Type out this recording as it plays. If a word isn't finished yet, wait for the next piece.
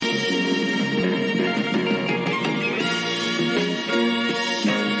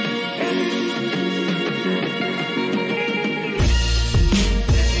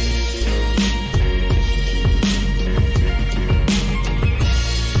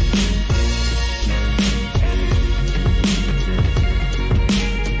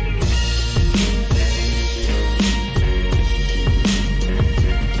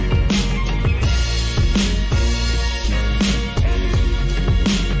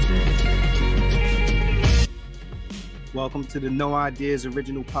Welcome to the No Ideas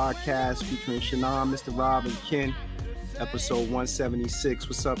original podcast featuring Shannon, Mr. Rob, and Ken. Episode 176.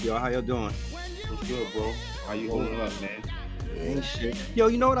 What's up, y'all? How y'all doing? What's good, bro? How you holding up, man? Ain't shit. Yo,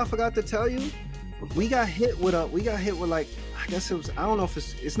 you know what I forgot to tell you? We got hit with like, I guess it was, I don't know if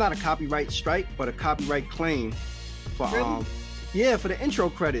it's not a copyright strike, but a copyright claim for for the intro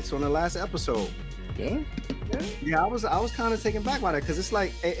credits on the last episode. Yeah, I was kind of taken back by that because it's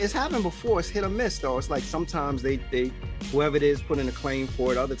like it's happened before. It's hit or miss though. It's like sometimes they whoever it is put in a claim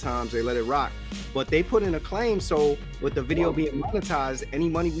for it. Other times they let it rock. But they put in a claim, so with the video being monetized, any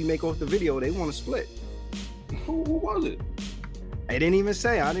money we make off the video, they want to split. Who was it? They didn't even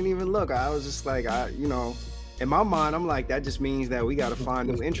say. I didn't even look. I was just like, in my mind, I'm like, that just means that we got to find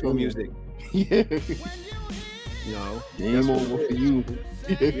new intro music. Yeah. Game over for you.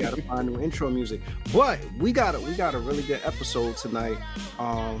 We got to find new intro music. But we got a really good episode tonight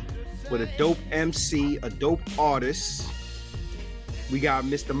with a dope MC, a dope artist. We got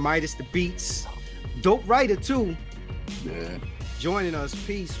Mr. Midaz the Beats, dope writer too. Yeah. Joining us.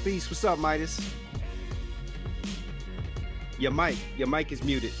 Peace. What's up, Midaz? Your mic is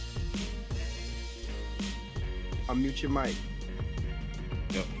muted. Unmute your mic.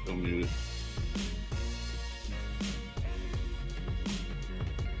 Yep, unmute it.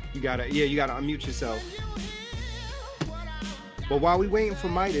 You gotta unmute yourself. But while we waiting for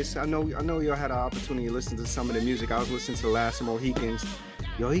Midaz, I know y'all had an opportunity to listen to some of the music. I was listening to the last Mohicans.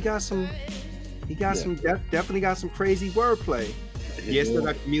 Yo, he definitely got some crazy wordplay. Yes, still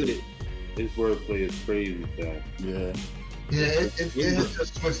got muted. His wordplay is crazy, man. Yeah. Yeah, it has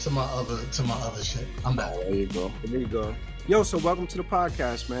just switched to my other shit. I'm back. There you go. Yo, so welcome to the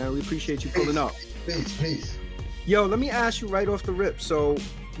podcast, man. We appreciate you pulling up. Peace. Yo, let me ask you right off the rip. So,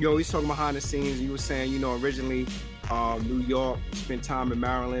 he's talking behind the scenes. You were saying, originally New York, spent time in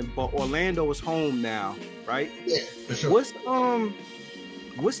Maryland, but Orlando is home now, right? Yeah, for sure. What's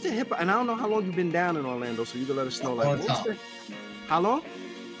the hip hop? And I don't know how long you've been down in Orlando, so you can let us know. How long?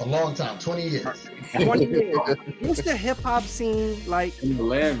 A long time, 20 years. 20 years. What's the hip hop scene like in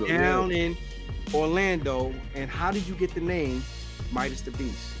Orlando, down in Orlando, and how did you get the name Midaz the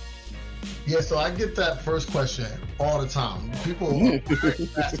Beast? Yeah, so I get that first question all the time. People are very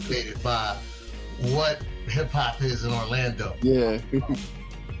fascinated by what hip hop is in Orlando. Yeah.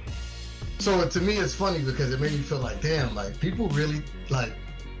 So to me, it's funny because it made me feel like, damn, like people really like.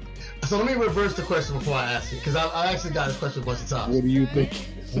 So let me reverse the question before I ask it, because I actually got this question a bunch of times. What do you think?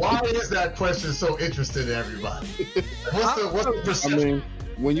 Why is that question so interesting to everybody? What's the perception? I mean,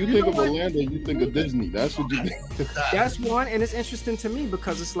 when you think of Orlando, you think of Disney. That's what you think. That's one, and it's interesting to me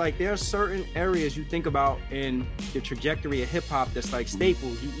because it's like there are certain areas you think about in the trajectory of hip hop that's like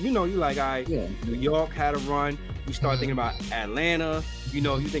staples. You like, New York had a run. You start thinking about Atlanta.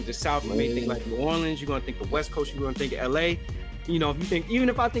 You think the South, you may think like New Orleans. You're gonna think the West Coast. You're gonna think LA.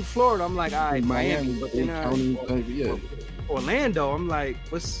 If I think Florida, I'm like, all right, Miami. But then Orlando, I'm like,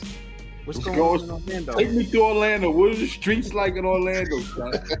 what's going on in Orlando? Take me to Orlando. What are the streets like in Orlando,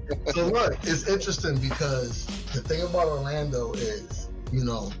 son? So look, it's interesting because the thing about Orlando is,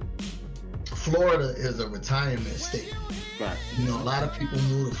 Florida is a retirement state. Right. A lot of people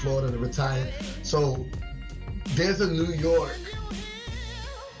move to Florida to retire. So there's a New York,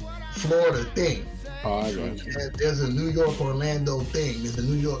 Florida thing. Oh, I got you. There's a New York, Orlando thing. There's a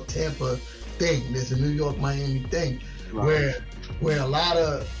New York, Tampa thing. There's a New York, Miami thing. Right. Where a lot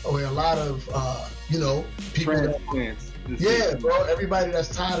of people bro, everybody that's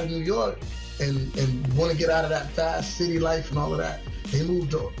tired of New York and want to get out of that fast city life and all of that, they moved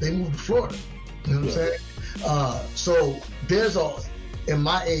to Florida. You know what I'm saying? So there's in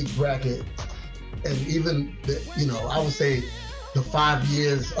my age bracket, and even I would say the 5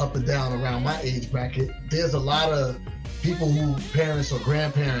 years up and down around my age bracket, there's a lot of people who parents or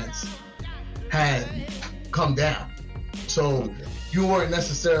grandparents had come down. So you weren't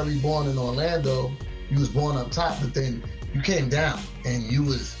necessarily born in Orlando, you was born up top, but then you came down and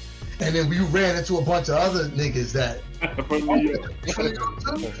then we ran into a bunch of other niggas that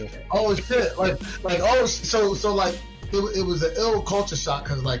oh shit, it was an ill culture shock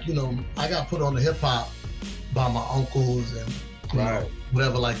because I got put on the hip hop by my uncles and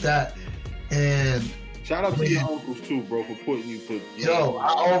whatever like that, and shout out to your uncles too, bro, for putting you to. I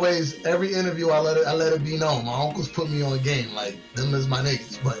always, every interview I let it be known. My uncles put me on game, like them is my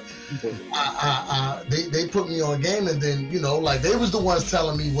niggas. But they put me on game, and then they was the ones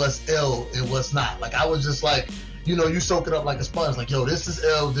telling me what's ill and what's not. Like I was just like, you soak it up like a sponge. Like this is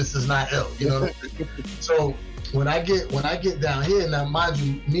ill, this is not ill. So when I get down here, now mind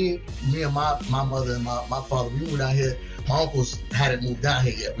you, me and my mother and my father, we were down here. My uncles hadn't moved down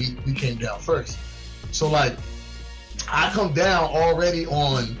here yet. We came down first. So I come down already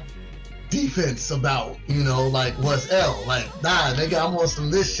on defense about, you know, like what's L? Like, nah, nigga, I'm on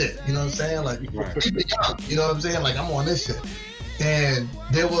some this shit. You know what I'm saying? Like, keep it young. You know what I'm saying? Like, I'm on this shit. And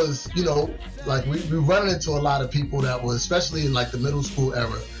there was, you know, like we running into a lot of people that was, especially in like the middle school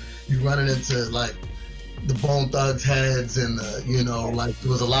era, you running into like the Bone Thugs heads and the, you know, like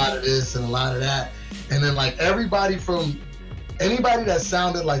there was a lot of this and a lot of that. And then like anybody that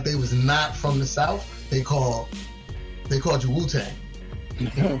sounded like they was not from the South, they called you Wu-Tang.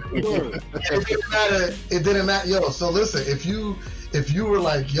 It didn't matter. Yo, so listen, if you were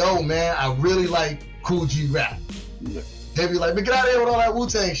like, yo man, I really like Cool G rap, they'd be like, man, get out of here with all that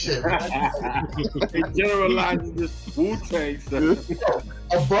Wu-Tang shit. They generalizing this Wu-Tang stuff.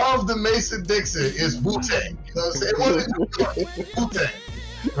 Above the Mason Dixon is Wu-Tang. You know what I'm saying? It wasn't Wu-Tang,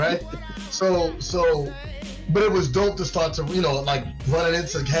 right? So, but it was dope to start to, you know, like running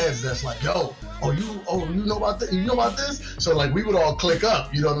into heads that's like, yo, you know about this? You know about this? So like we would all click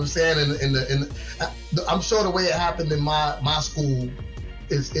up, you know what I'm saying? I'm sure the way it happened in my school,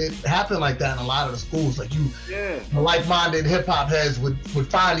 it happened like that in a lot of the schools. Like like-minded hip hop heads would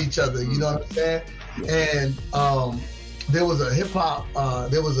find each other. You know what I'm saying? And there was a hip hop.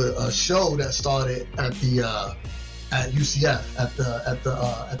 There was a show that started at the at UCF at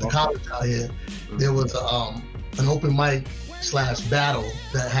the college out here. There was an open mic / battle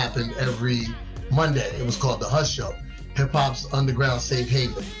that happened every Monday. It was called the Hush Show, Hip Hop's Underground Safe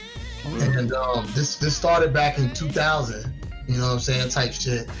Haven. And this started back in 2000. You know what I'm saying, type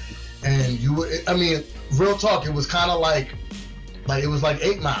shit. And real talk, it was kind of like it was like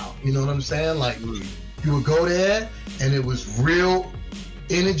 8 Mile. You know what I'm saying? Like you would go there, and it was real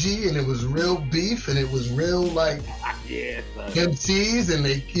energy, and it was real beef, and it was real like MCs, and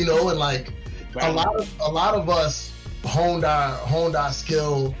they, you know, and like a lot of us honed our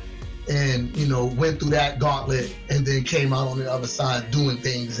skill, and you know went through that gauntlet, and then came out on the other side doing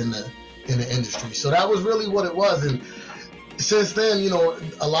things in the industry. So that was really what it was. And since then, you know,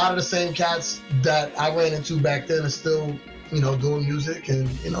 a lot of the same cats that I ran into back then are still, you know, doing music and,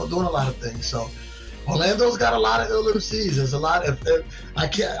 you know, doing a lot of things. So Orlando's got a lot of ill MCs. There's a lot.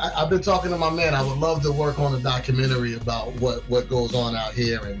 I've been talking to my man. I would love to work on a documentary about what goes on out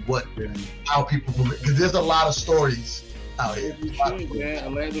here and how people, because there's a lot of stories out here. Man,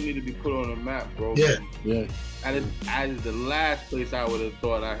 Orlando need to be put on a map, bro. Yeah. And it's the last place I would have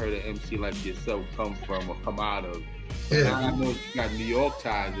thought I heard an MC like yourself come from or come out of. Yeah. Now I know you got New York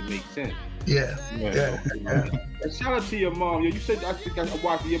ties. It makes sense. Yeah. And shout out to your mom. You said, I think I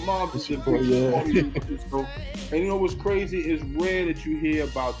watched your mom. And you know what's crazy? It's rare that you hear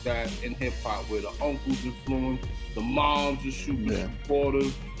about that in hip hop, where the uncles influence, the moms are super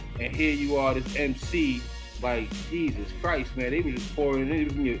supportive, and here you are, this MC. Like, Jesus Christ, man, they were just pouring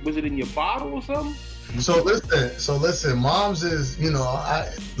it in. Was it in your bottle or something? So listen, Moms is, you know, I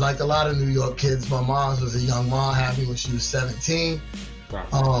like a lot of New York kids. My mom's was a young mom, had me when she was 17.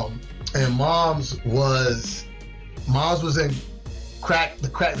 And Moms was in the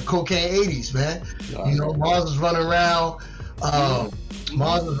cocaine 80s, man. You know, Moms was running around.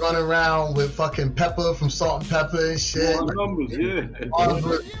 Moms was running around with fucking Pepper from Salt and Pepper and shit.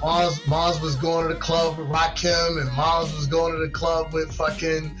 Moms was going to the club with Rakim, and Moms was going to the club with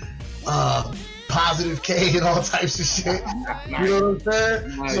fucking Positive K and all types of shit. You know what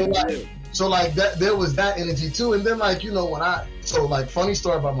I'm saying? So like that, there was that energy too. And then like, you know, funny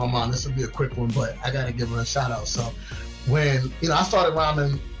story about my mom. This will be a quick one, but I gotta give her a shout out. So when, you know, I started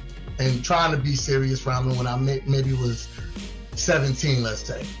rhyming and trying to be serious rhyming when I maybe was 17, let's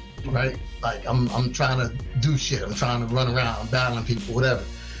say, right? Like I'm trying to do shit. I'm trying to run around, I'm battling people, whatever.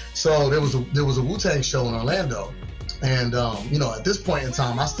 So there was a Wu-Tang show in Orlando, and you know, at this point in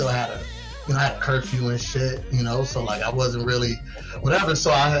time, I still had a curfew and shit, you know, so like I wasn't really whatever.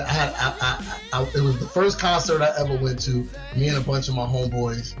 So it was the first concert I ever went to. Me and a bunch of my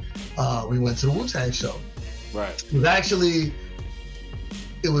homeboys, we went to the Wu-Tang show. Right. It was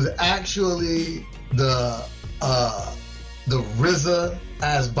actually the RZA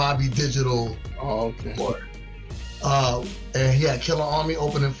as Bobby Digital. Oh, okay. And he had Killer Army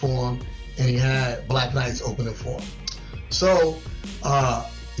opening for him, and he had Black Knights opening for him. So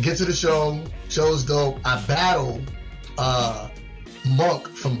get to the show's dope. I battled Monk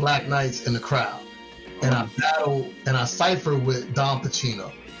from Black Knights in the crowd, and I ciphered with Don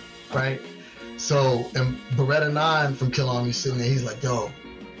Pacino, right? So, and Beretta 9 from Kill Army sitting there, he's like, yo,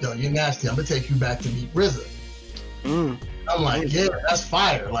 you're nasty, I'm gonna take you back to meet RZA. I'm like, yeah, that's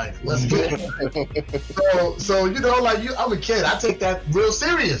fire, like, let's get it. So you know, like, I'm a kid, I take that real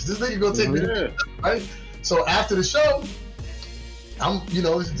serious. This nigga gonna take me, right? So after the show,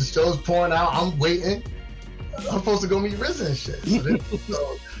 the show's pouring out, I'm waiting, I'm supposed to go meet RZA and shit.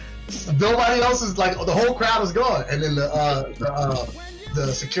 So nobody else is like, the whole crowd is gone, and then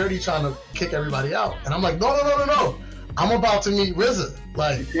the security trying to kick everybody out, and I'm like, no, I'm about to meet RZA.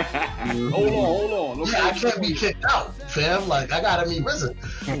 Like, hold on. Yeah, I can't be kicked out, fam. Like, I gotta meet RZA.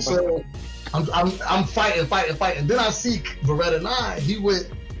 So I'm fighting. Then I see Beretta 9. He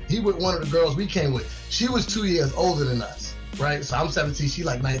with one of the girls we came with. She was 2 years older than us, right? So I'm 17, she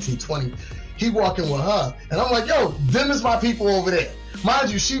like 19, 20. He walking with her, and I'm like, yo, them is my people over there. Mind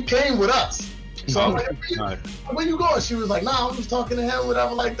you, she came with us. So I'm like, where you going? She was like, nah, I'm just talking to him,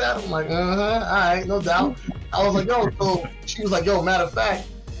 whatever like that. I'm like, all right, no doubt. I was like, yo, so she was like, yo, matter of fact,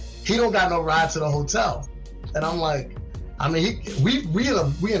 he don't got no ride to the hotel. And I'm like, I mean, we in a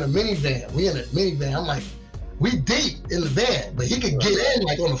minivan. I'm like, we deep in the van, but he could get in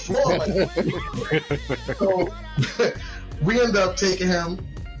like on the floor. Like, so we end up taking him.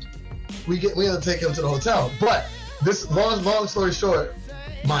 We end up taking him to the hotel. But this long story short,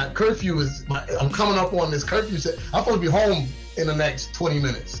 my curfew is. I'm coming up on this curfew. I'm supposed to be home in the next 20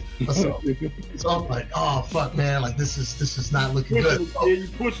 minutes. So I'm like, oh fuck, man, like this is not looking good. Yeah, you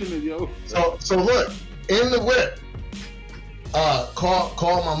pushing it, yo. So look, in the whip,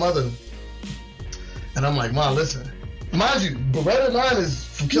 call my mother, and I'm like, Mom, listen, mind you, Beretta 9 is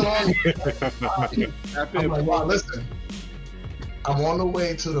from Killarney. I'm like, Mom, listen, I'm on the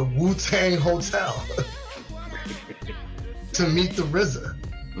way to the Wu-Tang Hotel to meet the RZA.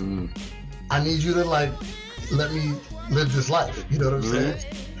 I need you to like let me live this life. You know what I'm saying?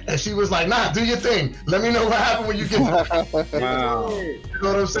 And she was like, nah, do your thing. Let me know what happened when you get there. Wow. You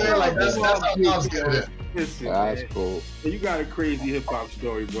know what I'm saying? Like, that's how I was getting it. Listen, that's man, cool. You got a crazy hip hop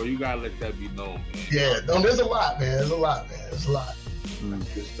story, bro. You gotta let that be known, man. Yeah, no, there's a lot, man. There's a lot. That's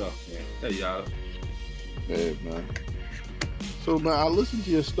good stuff, man. Hey, y'all. Hey, man. So, man, I listened to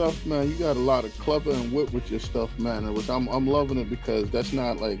your stuff, man. You got a lot of clever and wit with your stuff, man. Which I'm loving it, because that's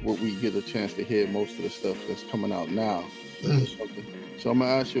not like what we get a chance to hear most of the stuff that's coming out now. So I'm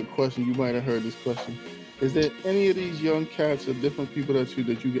gonna ask you a question. You might have heard this question. Is there any of these young cats or different people that you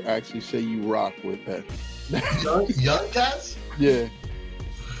could actually say you rock with that? Young cats? Yeah.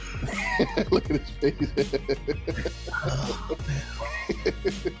 Look at his face.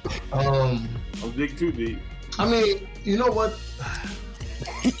 I'm dig too deep. I mean, you know what?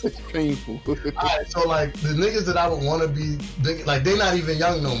 It's painful. All right, so like the niggas that I would want to be big, like they not even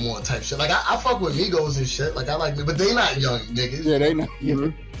young no more type shit. Like I fuck with Migos and shit. Like I like, but they not young niggas. Yeah, they not.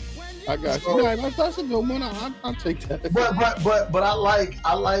 I got you. Yeah, that's a good one. I'll take that. But I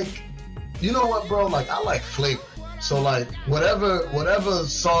like, you know what, bro? Like I like flavor. So like whatever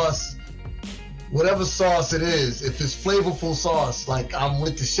sauce it is, if it's flavorful sauce, like I'm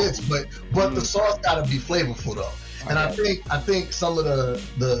with the shits. But the sauce gotta be flavorful though. And I think some of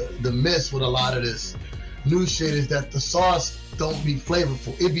the miss with a lot of this new shit is that the sauce don't be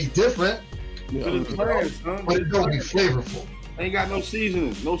flavorful. It be different, but it don't be flavorful. Ain't got no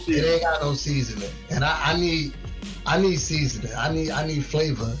seasoning. It ain't got no seasoning, and I need seasoning. I need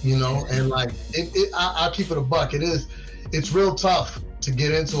flavor, you know. And like I'll keep it a buck. It's real tough to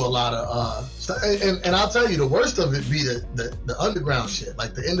get into a lot of stuff. And I'll tell you, the worst of it be the underground shit,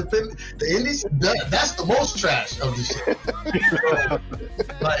 like the indies. That's the most trash of the shit.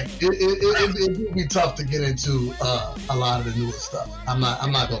 Like it would be tough to get into a lot of the newer stuff. I'm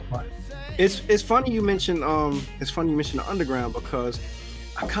not gonna fight. It's funny you mentioned the underground, because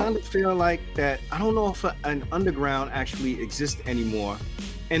I kind of feel like that. I don't know if an underground actually exists anymore.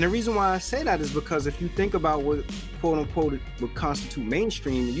 And the reason why I say that is because if you think about what quote unquote would constitute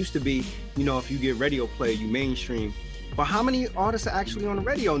mainstream, it used to be, you know, if you get radio play, you mainstream. But how many artists are actually on the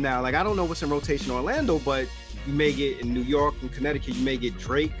radio now? Like, I don't know what's in rotation in Orlando, but you may get in New York and Connecticut, you may get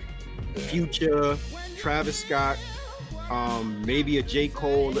Drake, Future, Travis Scott, maybe a J.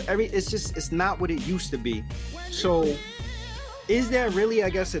 Cole. It's not what it used to be. So is there really, I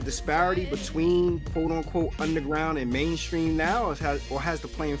guess, a disparity between quote unquote underground and mainstream now, or has the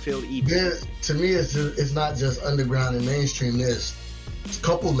playing field even? To me, it's not just underground and mainstream. There's a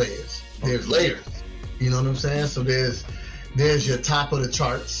couple layers. There's layers. You know what I'm saying? So there's your top of the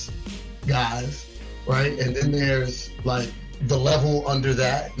charts guys, right? And then there's like the level under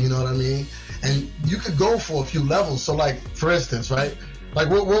that. You know what I mean? And you could go for a few levels. So like, for instance, right? Like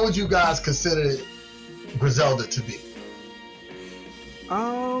what would you guys consider Griselda to be?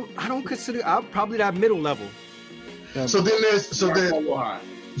 I don't consider. I'm probably that middle level. So let's just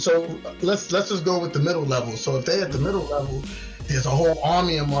go with the middle level. So if they're at the middle level, there's a whole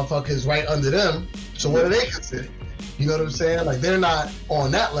army of motherfuckers right under them. So what are they considered? You know what I'm saying? Like they're not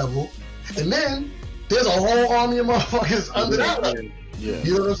on that level. And then there's a whole army of motherfuckers under that level. Yeah.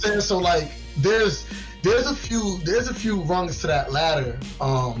 You know what I'm saying? So like there's there's a few rungs to that ladder,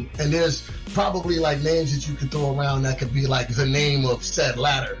 and there's probably like names that you could throw around that could be like the name of said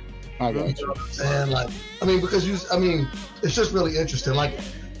ladder. I got you know what I'm saying? Like, I mean, because it's just really interesting. Like,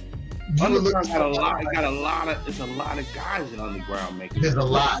 Underground got a lot of guys in underground making. There's a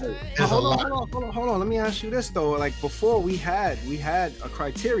lot. Hold on. Let me ask you this though. Like before, we had a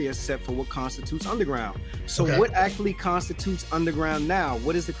criteria set for what constitutes underground. So what actually constitutes underground now?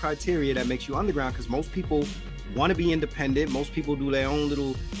 What is the criteria that makes you underground? Because most people want to be independent. Most people do their own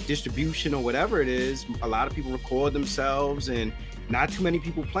little distribution or whatever it is. A lot of people record themselves, and not too many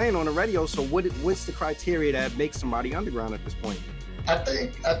people playing on the radio. So what's the criteria that makes somebody underground at this point? I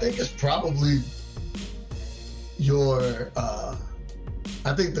think it's probably your.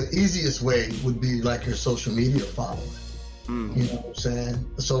 I think the easiest way would be like your social media following. You know what I'm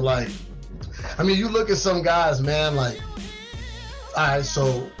saying? So like, I mean, you look at some guys, man. Like, all right,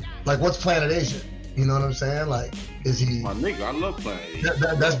 so like, what's Planet Asia? You know what I'm saying? Like, is he? My nigga, I love Planet Asia.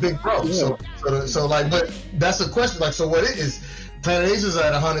 That's Big Bro. Yeah. So like, but that's the question. Like, so what it is? Planet Asia's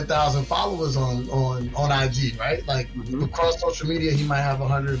at 100,000 followers on IG, right? Like across social media, he might have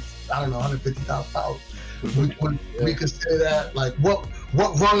 150,000 followers. Would we consider that like what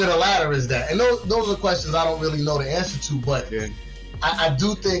rung of the ladder is that? And those are questions I don't really know the answer to, but I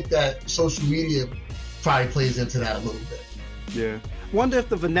do think that social media probably plays into that a little bit. Yeah. Wonder if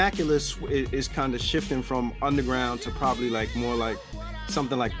the vernacular is kind of shifting from underground to probably like more like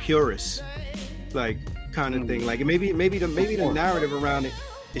something like purist, like kind of thing. Like maybe the narrative around it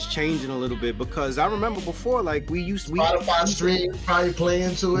is changing a little bit, because I remember before, like Spotify stream probably play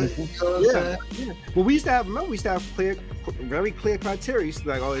into it. You know what I'm saying? Well, we used to have very clear criteria. Used to be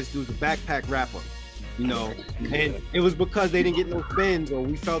like, oh, this dude's a backpack rapper, you know, and it was because they didn't get no spins, or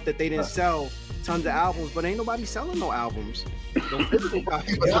we felt that they didn't sell tons of albums, but ain't nobody selling no albums. No physical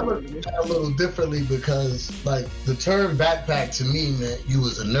copies. But I look at that a little differently, because like the term backpack to me meant you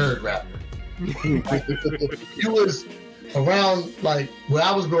was a nerd rapper. You was around, like when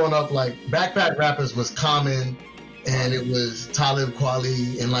I was growing up, like backpack rappers was common, and it was Talib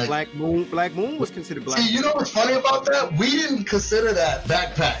Kweli and like Black Moon was considered black. See, you know what's funny about that? We didn't consider that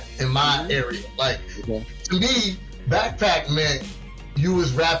backpack in my area. Like to me, backpack meant you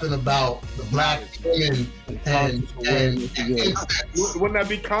was rapping about the black women and wouldn't that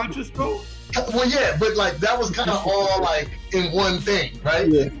be conscious though? Well, yeah, but like that was kind of all like in one thing, right?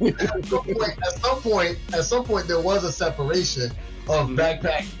 Yeah. At some point, there was a separation of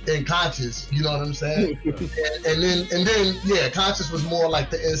backpack and conscious. You know what I'm saying? and then, yeah, conscious was more like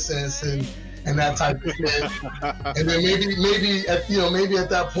the incense and that type of shit. And then maybe at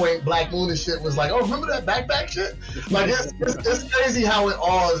that point, Black Moon and shit was like, oh, remember that backpack shit? Like it's crazy how it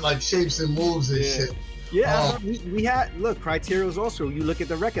all like shapes and moves and shit. Yeah, we had criteria was also, you look at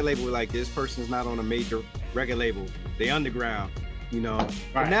the record label, like this person's not on a major record label, they underground, you know.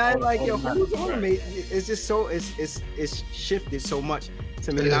 Right. Now like who's on a major? It's just so it's shifted so much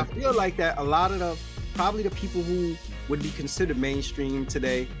to me. And I feel like that a lot of probably the people who would be considered mainstream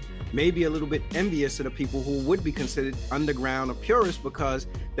today may be a little bit envious of the people who would be considered underground or purists, because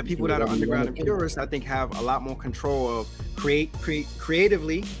the people that are underground and purists, I think, have a lot more control of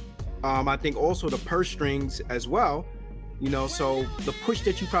creatively. I think also the purse strings as well, you know, so the push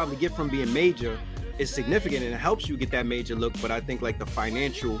that you probably get from being major is significant, and it helps you get that major look, but I think like the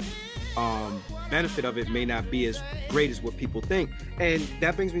financial benefit of it may not be as great as what people think. And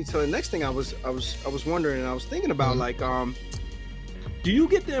that brings me to the next thing I was wondering, and I was thinking about like, do you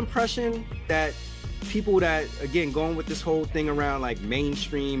get the impression that people that, again, going with this whole thing around like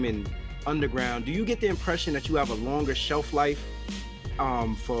mainstream and underground, do you get the impression that you have a longer shelf life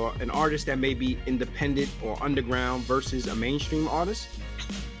for an artist that may be independent or underground versus a mainstream artist?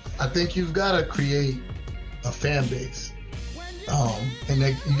 I think you've got to create a fan base, and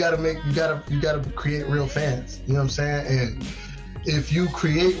you got to create real fans. You know what I'm saying? And if you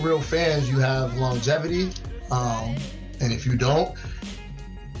create real fans, you have longevity. And if you don't,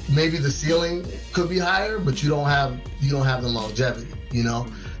 maybe the ceiling could be higher, but you don't have the longevity. You know,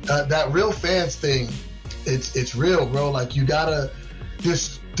 that real fans thing, it's real, bro. Like you gotta.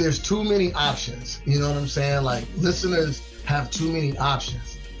 There's too many options. You know what I'm saying? Like listeners have too many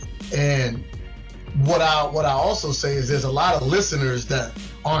options. And what I also say is there's a lot of listeners that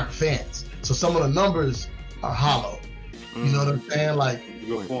aren't fans. So some of the numbers are hollow. You know what I'm saying? Like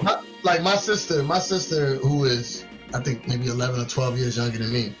my sister who is, I think, maybe 11 or 12 years younger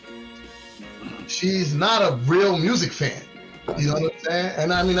than me. She's not a real music fan. You know what I'm saying?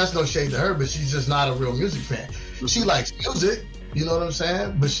 And I mean, that's no shade to her, but she's just not a real music fan. She likes music. You know what I'm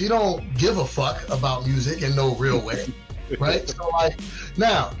saying? But she don't give a fuck about music in no real way. right? So like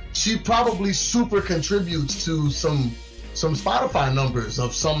now she probably super contributes to some Spotify numbers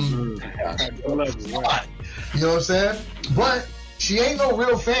of some spot. You know what I'm saying? But she ain't no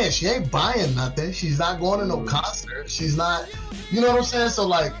real fan. She ain't buying nothing. She's not going to no concert. She's not, you know what I'm saying? So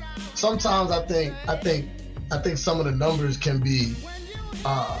like sometimes I think some of the numbers can be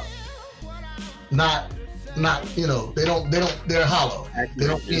not you know, they're hollow. Accurate, they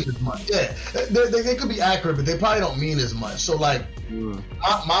don't mean as much. Yeah, they could be accurate, but they probably don't mean as much. So like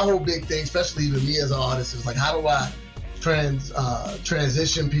my whole big thing, especially even me as an artist, is like, how do I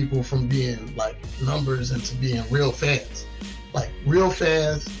transition people from being like numbers into being real fans? Like real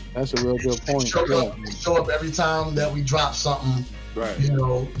fans. That's a real good point. They show up every time that we drop something. Right. You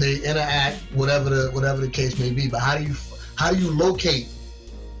know, they interact, whatever the case may be. But how do you locate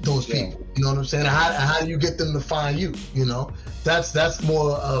those people? You know what I'm saying? How do you get them to find you? You know, that's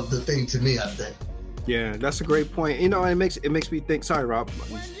more of the thing to me, I think. Yeah, that's a great point. You know, it makes me think. Sorry, Rob.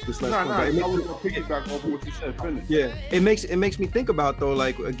 This last I was gonna piggyback over what you said. Finish. Yeah, it makes me think about though.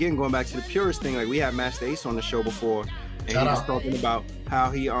 Like again, going back to the purist thing. Like we had Master Ace on the show before, and he was talking about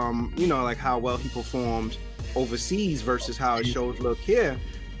how he you know, like how well he performs overseas versus how his shows look here.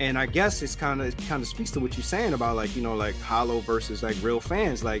 And I guess it kind of speaks to what you're saying about like, you know, like hollow versus like real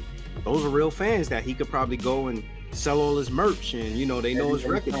fans. Like those are real fans that he could probably go and sell all his merch, and you know they know his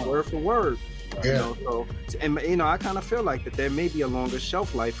records word for word. You know, so, and you know, I kind of feel like that there may be a longer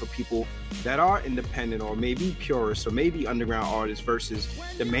shelf life for people that are independent or maybe purists or maybe underground artists versus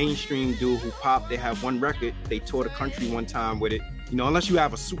the mainstream dude who pop. They have one record, they tour the country one time with it. You know, unless you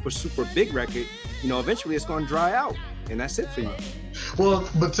have a super big record, you know, eventually it's going to dry out, and that's it for you. Well,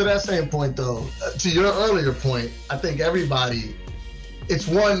 but to that same point though, to your earlier point, I think everybody, it's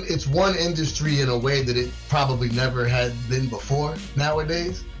one industry in a way that it probably never had been before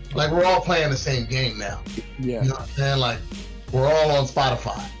nowadays. Like we're all playing the same game now. Yeah. You know what I'm saying? Like we're all on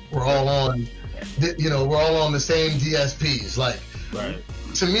Spotify. We're all on, you know, we're all on the same DSPs. Like, right.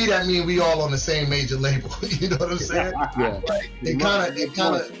 To me, that means we all on the same major label. You know what I'm saying? Yeah. Like, it kind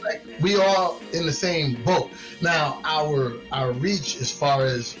of like we all in the same boat. Now our reach as far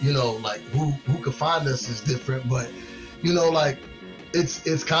as, you know, like who could find us is different, but you know, like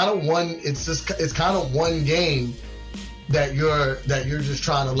it's kind of one game that you're just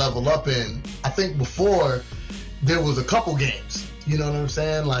trying to level up in. I think before there was a couple games, you know what I'm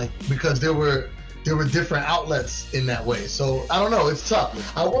saying? Like, because there were different outlets in that way. So I don't know, it's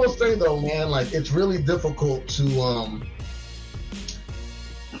tough. I will say though, man, like it's really difficult to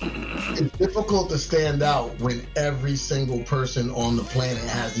it's difficult to stand out when every single person on the planet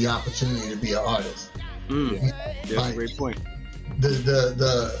has the opportunity to be an artist. That's like, a great point.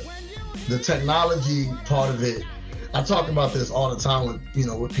 The technology part of it, I talk about this all the time with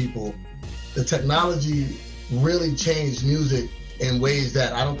people. The technology really changed music in ways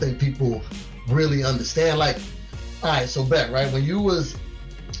that I don't think people really understand. Like, all right, so Bet, right? When you was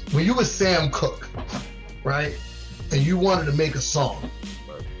Sam Cooke, right? And you wanted to make a song,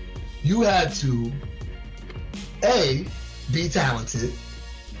 you had to A, be talented,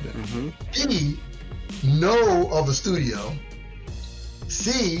 B, know of a studio,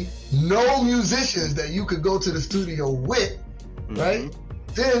 C, know musicians that you could go to the studio with, right?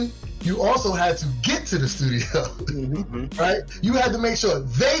 Then you also had to get to the studio, right? You had to make sure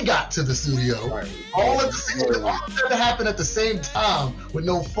they got to the studio. Right. All of that happened at the same time with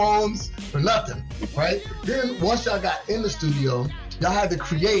no phones or nothing, right? Then once y'all got in the studio, y'all had to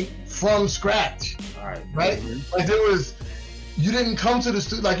create from scratch, right? Like you didn't come to the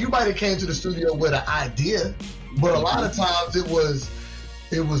studio, like you might have came to the studio with an idea, but a lot of times it was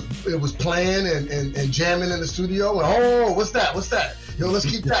playing and jamming in the studio and what's that? Yo, let's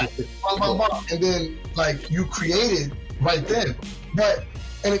keep that. And then like you created right then.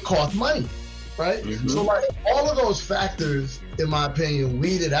 And it cost money, right? So like all of those factors, in my opinion,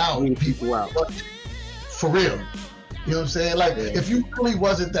 weeded out people out. For real. You know what I'm saying? Like if you really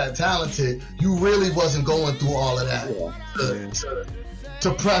wasn't that talented, you really wasn't going through all of that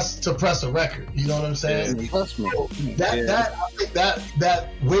to press a record. You know what I'm saying? I think that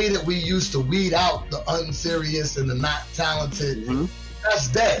way that we used to weed out the unserious and the not talented, that's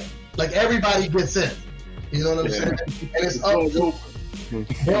dead. Like everybody gets in. You know what I'm saying? And it's up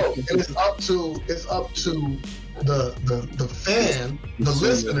to the fan, the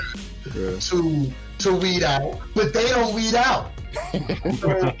listener, to weed out, but they don't weed out. So,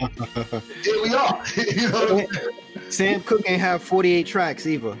 here we are. You know what I'm saying? Sam Cooke ain't have 48 tracks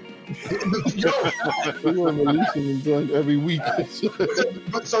either. We were releasing them every week.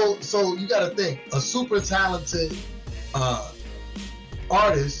 But so you got to think, a super talented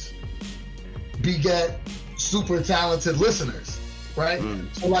artist beget super talented listeners, right?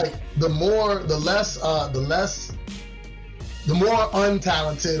 So like the more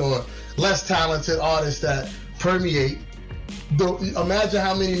untalented or less talented artists that permeate, imagine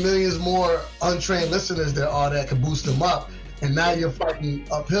how many millions more untrained listeners there are that can boost them up, and now you're fighting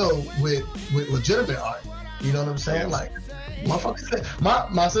uphill with legitimate art. You know what I'm saying? Like,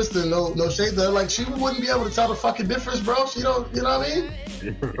 my sister, no shade there, like she wouldn't be able to tell the fucking difference, bro. She don't, you know what I mean?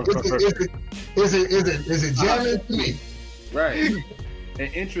 Is it jamming to me? Right.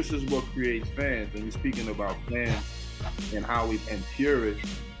 And interest is what creates fans. And we're speaking about fans and and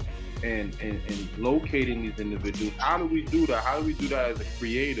purists and locating these individuals. How do we do that? How do we do that as a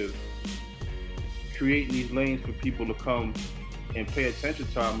creative? Creating these lanes for people to come and pay attention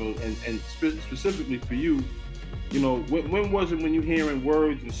to our music, and specifically for you, you know, when was it when you hearing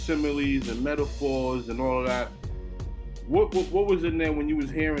words and similes and metaphors and all of that? What was in there when you was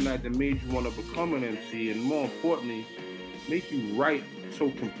hearing that made you want to become an MC, and more importantly, make you write so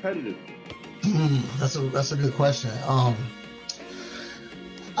competitive? That's a good question.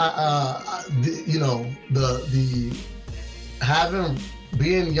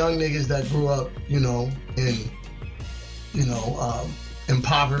 Being young niggas that grew up,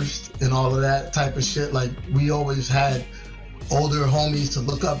 impoverished and all of that type of shit. Like, we always had older homies to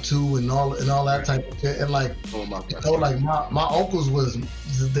look up to and all that type of shit. And like, my uncles them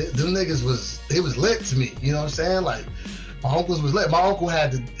niggas was lit to me. You know what I'm saying? Like, my uncles was lit. My uncle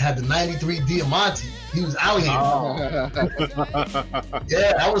had the 93 Diamante. He was out here.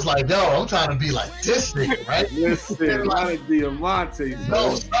 Yeah, I was like, yo, I'm trying to be like this nigga, right? Listen, like Diamante.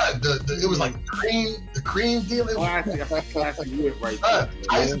 No, son, it was like the cream deal. Classic whip right there.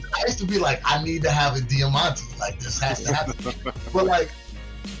 I used to be like, I need to have a Diamante. Like, this has to happen. But like,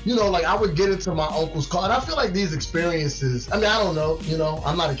 like I would get into my uncle's car, and I feel like these experiences, I mean, I don't know,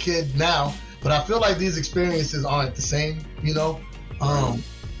 I'm not a kid now, but I feel like these experiences aren't the same,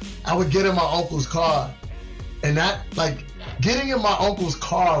 I would get in my uncle's car, and that, like, getting in my uncle's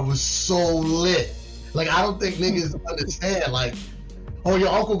car was so lit. Like, I don't think niggas understand, like, oh, your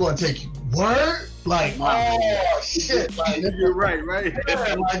uncle gonna take you. Word? Like, oh, shit. Like, you're right?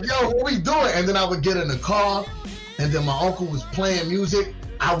 Yeah, like, yo, what we doing? And then I would get in the car, and then my uncle was playing music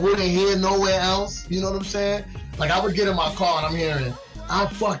I wouldn't hear nowhere else. You know what I'm saying? Like, I would get in my car, and I'm hearing, I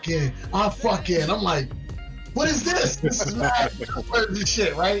fucking. I'm like, what is this? This is mad. What is this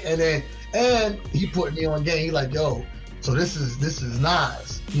shit, right? And he put me on game. He like, yo, so this is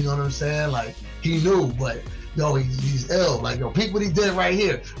Nas. You know what I'm saying? Like, he knew, but yo, he's ill. Like, yo, peep what he did right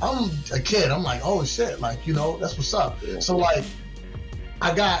here. I'm a kid. I'm like, oh shit, like, that's what's up. Yeah. So like,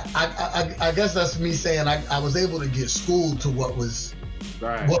 I guess that's me saying I was able to get schooled to what was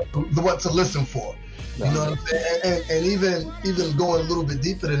what to listen for. You know what I'm saying? And even going a little bit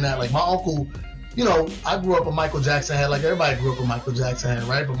deeper than that, like my uncle, I grew up a Michael Jackson head, like everybody grew up a Michael Jackson head,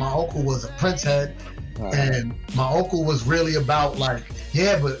 right? But my uncle was a Prince head, and my uncle was really about like,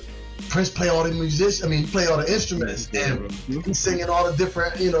 yeah, but Prince play all the musicians. I mean, he play all the instruments, and he's singing all the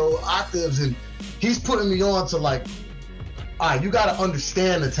different, octaves, and he's putting me on to like, all right, you got to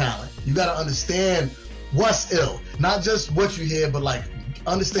understand the talent. You got to understand what's ill, not just what you hear, but like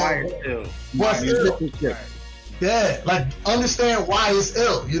understand what's ill. Yeah, like understand why it's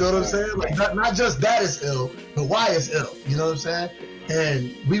ill. You know what I'm saying? Like not just that it's ill, but why it's ill. You know what I'm saying?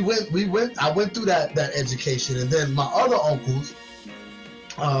 And I went through that education, and then my other uncles,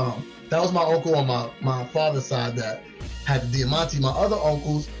 that was my uncle on my father's side that had the Diamante. My other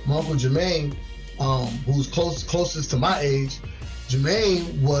uncles, my uncle Jermaine, who's closest to my age,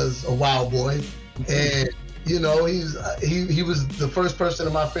 Jermaine was a wild boy, and he was the first person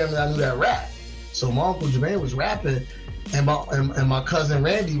in my family I knew that rap. So my uncle Jermaine was rapping, and my cousin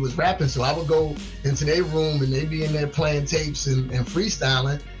Randy was rapping. So I would go into their room, and they'd be in there playing tapes and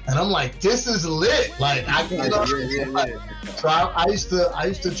freestyling, and I'm like, this is lit. Like So I used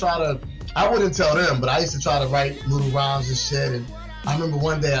to try to. I wouldn't tell them, but I used to try to write little rhymes and shit. And I remember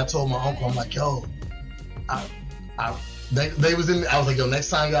one day I told my uncle, I'm like, yo, they was in. I was like, yo, next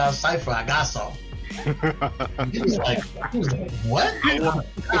time y'all cypher, I got some. He was like, what?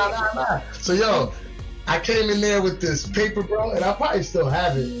 Nah. So yo, I came in there with this paper, bro, and I probably still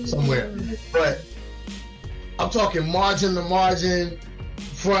have it somewhere. But I'm talking margin to margin,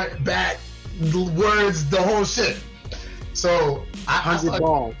 front, back, words, the whole shit. So 100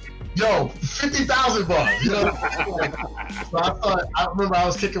 balls. Yo, 50,000 bars. You know. So I remember I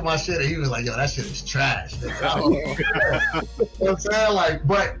was kicking my shit, and he was like, "Yo, that shit is trash." You know what I'm saying? Like,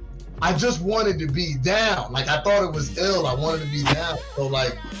 but I just wanted to be down. Like, I thought it was ill. I wanted to be down. So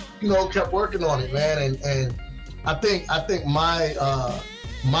like, kept working on it, man. And I think my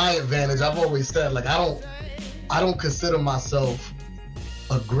advantage, I've always said, like, I don't consider myself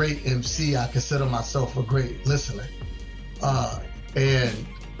a great MC. I consider myself a great listener. And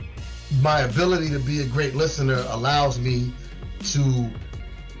my ability to be a great listener allows me to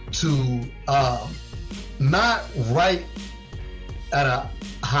not write at a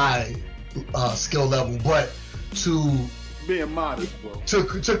high skill level, but to being modest, bro. To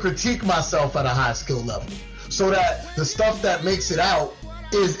critique myself at a high skill level, so that the stuff that makes it out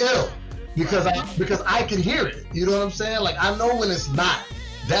is ill, because I can hear it. You know what I'm saying? Like, I know when it's not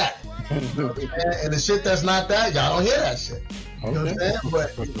that, and the shit that's not that, y'all don't hear that shit. You know what I'm saying?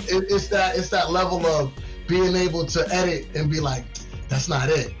 But it's that level of being able to edit and be like, that's not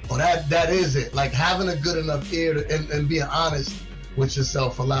it, or that is it. Like, having a good enough ear and being honest with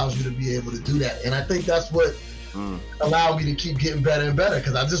yourself allows you to be able to do that. And I think that's what allowed me to keep getting better and better,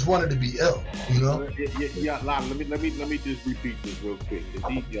 because I just wanted to be ill, you know? Yeah, Lon, let me just repeat this real quick.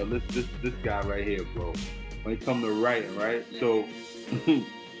 This guy right here, bro, when it comes to writing, right? So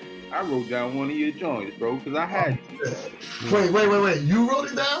I wrote down one of your joints, bro, because I had. Wait. You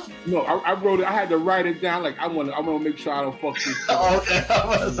wrote it down? No, I wrote it. I had to write it down. Like, I want to make sure I don't fuck this. Okay,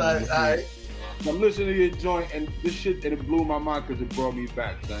 all right. I'm listening to your joint, and this shit, and it blew my mind because it brought me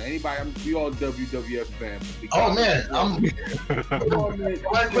back, son. We all WWF fans. Oh man,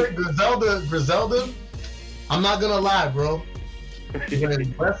 wait, Griselda. I'm not gonna lie, bro.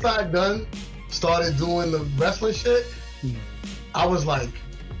 When Westside Gunn started doing the wrestling shit, I was like,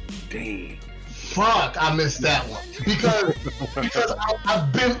 damn, fuck, I missed that one, because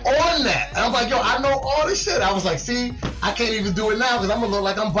I've been on that, and I'm like, yo, I know all this shit. I was like, see, I can't even do it now because I'm gonna look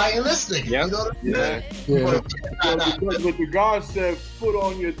like I'm biting this nigga. Yep. You know what I'm saying? But the guard said, foot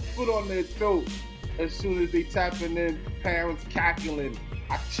on their throat. As soon as they tapping in, parents cackling.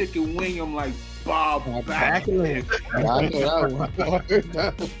 I chicken wing them like Bob cackling. I know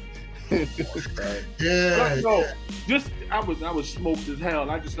that one. Yeah. No, I was smoked as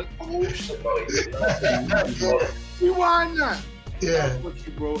hell. I just like, oh shit. Rewind that. Yeah.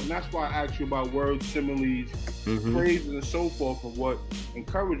 Bro, and that's why I asked you about words, similes, phrases, and so forth, and what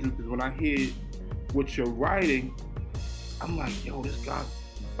encouraged you. Because when I hear what you're writing, I'm like, yo, this guy,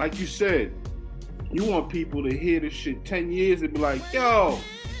 like you said, you want people to hear this shit 10 years and be like, yo,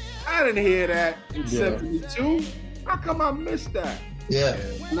 I didn't hear that in 72. How come I missed that? Yeah.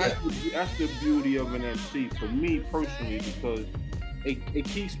 And that's the beauty of an MC for me personally, because it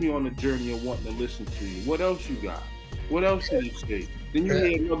keeps me on the journey of wanting to listen to you. What else you got? What else did he say? Then you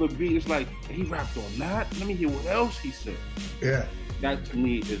hear another beat, it's like, he rapped on that? Let me hear what else he said. Yeah. That to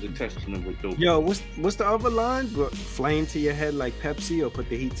me is a testament of dope. Yo, what's the other line? Flame to your head like Pepsi, or put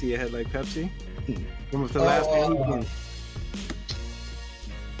the heat to your head like Pepsi? From the last one.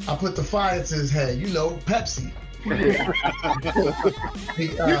 I put the fire to his head, Pepsi. I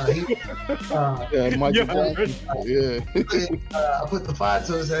put the fire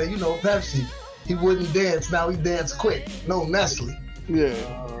to his head, Pepsi. He wouldn't dance, now he dance quick. No Nestle. Yeah.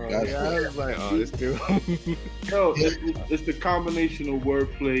 I was like, oh, this dude. No, it's the combination of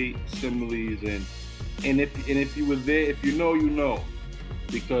wordplay, similes, and if you were there, if you know,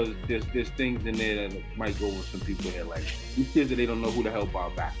 because there's things in there that might go with some people here, like these kids that they don't know who the hell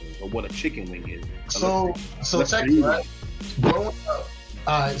Bob Back is or what a chicken wing is. So check it out. Growing up,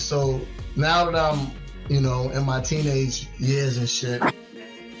 all right. So now that I'm, in my teenage years and shit,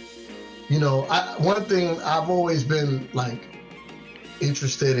 one thing I've always been like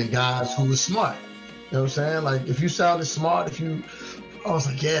interested in guys who were smart. You know what I'm saying? Like, if you sounded smart, I was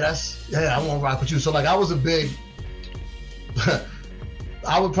like, I want to rock with you. So like, I was a big.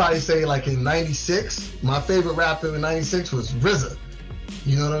 I would probably say like in 96, my favorite rapper in 96 was RZA.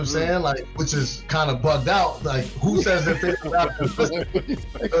 You know what I'm saying? Like, which is kind of bugged out. Like, who says their favorite rapper is RZA? You know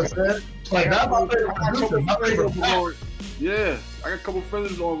what I'm saying? Like, that's my favorite producer, my favorite rapper. Yeah, I got a couple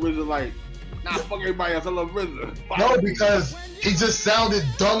friends on RZA, like, nah, fuck everybody else, I love RZA. No, because he just sounded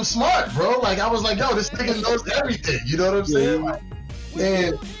dumb smart, bro. Like, I was like, yo, this nigga knows everything. You know what I'm saying? Like,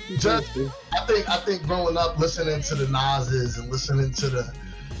 and just, I think growing up listening to the Nas's and listening to the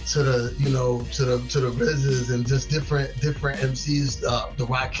RZAs and just different MCs, the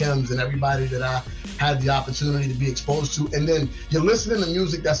Rakims and everybody that I had the opportunity to be exposed to, and then you're listening to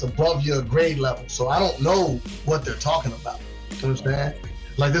music that's above your grade level, so I don't know what they're talking about. You know what I'm saying?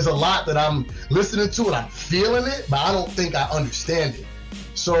 Like, there's a lot that I'm listening to and I'm feeling it, but I don't think I understand it.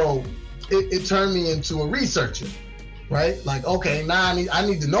 So it turned me into a researcher. Right? Like, okay, now I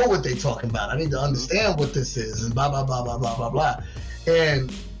need to know what they're talking about. I need to understand what this is and blah, blah, blah, blah, blah, blah, blah. And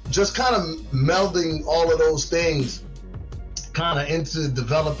just kind of melding all of those things kind of into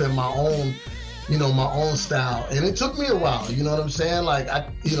developing my own, my own style. And it took me a while, you know what I'm saying? Like,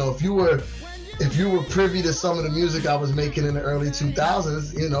 if you were if you were privy to some of the music I was making in the early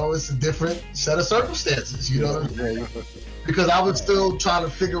 2000s, you know, it's a different set of circumstances, you know what I'm saying? Because I was still trying to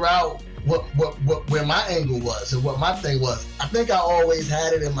figure out where my angle was and what my thing was. I think I always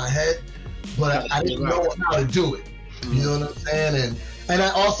had it in my head, but I didn't know how to do it. You know what I'm saying? And I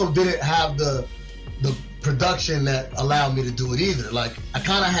also didn't have the production that allowed me to do it either. Like I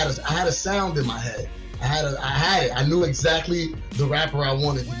kind of had a sound in my head. I had it. I knew exactly the rapper I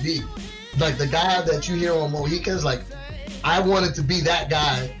wanted to be. Like the guy that you hear on Mohicans, like I wanted to be that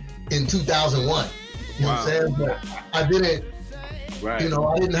guy in 2001. You know what I'm saying? But I didn't. Right. You know,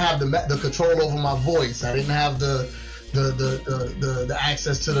 I didn't have the control over my voice. I didn't have the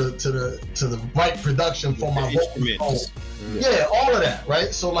access to the right production for my voice. Yeah, all of that,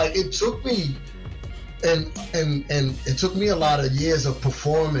 right? So like it took me and it took me a lot of years of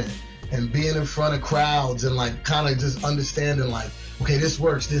performing and being in front of crowds and like kind of just understanding like, okay, this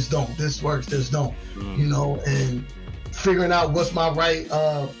works, this don't, this works, this don't, you know, and figuring out what's my right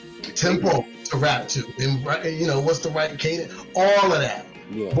tempo to rap to, and you know, what's the right cadence, all of that.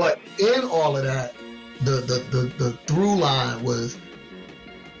 Yeah. But in all of that, the through line was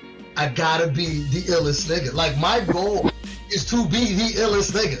I gotta be the illest nigga. Like my goal is to be the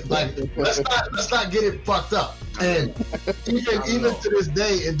illest nigga. Like let's not get it fucked up. And even to this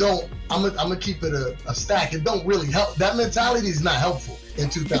day, it don't. I'm gonna keep it a stack. It don't really help. That mentality is not helpful in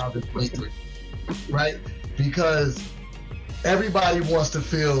 2023, right? Because everybody wants to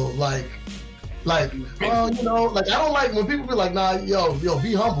feel like, oh, you know, like I don't like when people be like, nah, yo,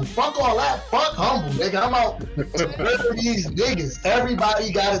 be humble. Fuck all that. Fuck humble, nigga. I'm out to murder these niggas.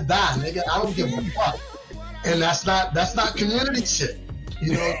 Everybody gotta die, nigga. I don't give a fuck. And that's not community shit.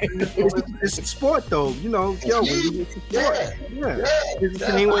 You know, it's a sport though. You know, yo, it's a sport. Yeah. It's the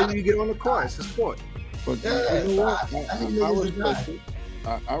same way you get on the court. It's a sport. But you know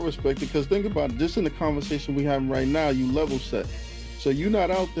what? I respect it because think about it. Just in the conversation we having right now, you level set. So you're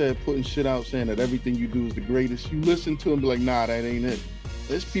not out there putting shit out saying that everything you do is the greatest. You listen to them and be like, nah, that ain't it.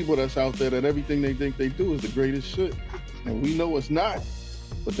 There's people that's out there that everything they think they do is the greatest shit. And we know it's not,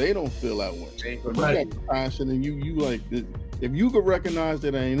 but they don't feel that way. Right. You got passion and you like, if you could recognize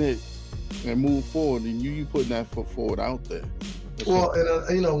that ain't it and move forward, then you putting that foot forward out there. Well,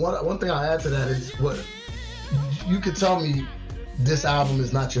 and you know, one thing I'll add to that is what you could tell me this album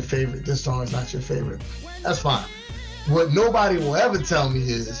is not your favorite, this song is not your favorite. That's fine. What nobody will ever tell me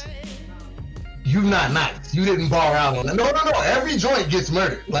is you not nice. You didn't bar out on that. No. Every joint gets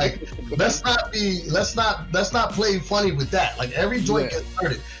murdered. Like let's not play funny with that. Like every joint gets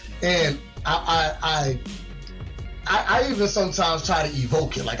murdered. And I even sometimes try to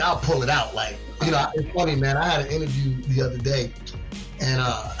evoke it. Like I'll pull it out. Like, you know, it's funny, man. I had an interview the other day, and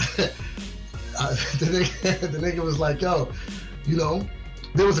the nigga was like, yo, you know,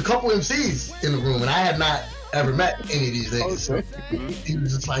 there was a couple MCs in the room, and I had not ever met any of these niggas. So he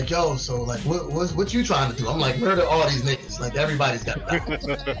was just like, yo, so like, what you trying to do? I'm like, murder all these niggas. Like everybody's got that.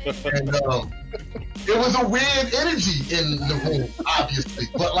 And it was a weird energy in the room, obviously,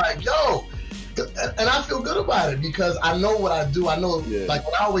 but like, yo. And I feel good about it because I know what I do. I know, like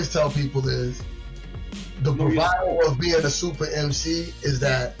what I always tell people is the bravado of being a super MC is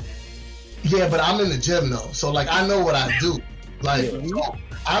that, yeah, but I'm in the gym though. So like, I know what I do. Like, so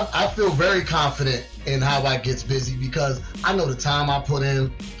I feel very confident in how I gets busy because I know the time I put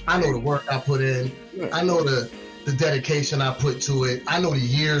in. I know the work I put in. I know the dedication I put to it. I know the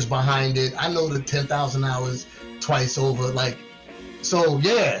years behind it. I know the 10,000 hours twice over. Like, so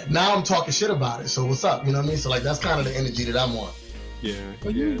yeah, now I'm talking shit about it. So what's up? You know what I mean? So like that's kind of the energy that I'm on. Yeah.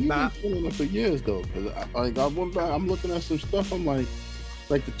 But you've been feeling it for years though. Cause I went back. I'm looking at some stuff. I'm like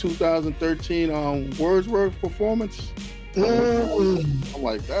the 2013 Wordsworth performance. I'm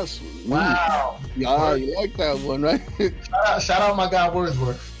like, that's wow. Yeah, you like that one, right? Shout out my guy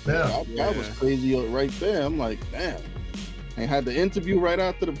Wordsworth. Yeah, that was crazy right there. I'm like, damn. And had the interview right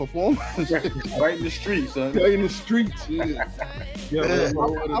after the performance. Right in the streets, son. Right in the streets. Yeah.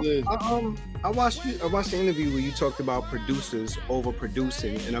 I watched the interview where you talked about producers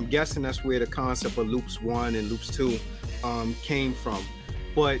overproducing, and I'm guessing that's where the concept of loops 1 and loops 2 came from.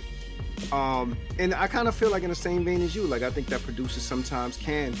 But and I kind of feel like in the same vein as you, like I think that producers sometimes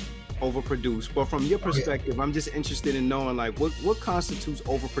can overproduce. But from your perspective, I'm just interested in knowing like what constitutes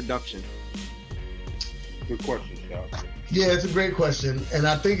overproduction. Good question, Shao. Yeah, it's a great question, and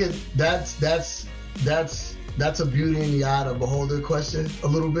I think that's a beauty in the eye of the beholder question a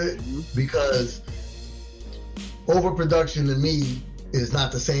little bit, because overproduction to me is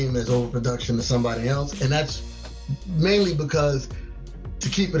not the same as overproduction to somebody else, and that's mainly because, to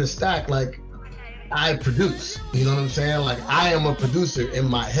keep it a stack, like I produce. You know what I'm saying? Like, I am a producer in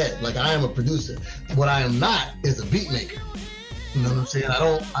my head. Like, I am a producer. What I am not is a beat maker. You know what I'm saying? I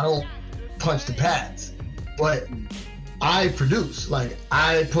don't punch the pads, but I produce. Like,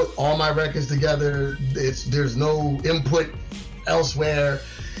 I put all my records together. There's no input elsewhere.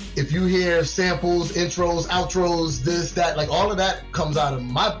 If you hear samples, intros, outros, this, that, like, all of that comes out of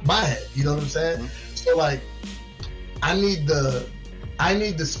my head. You know what I'm saying? Mm-hmm. So, like, I need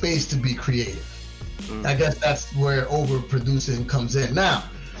the space to be creative. Mm-hmm. I guess that's where overproducing comes in. Now,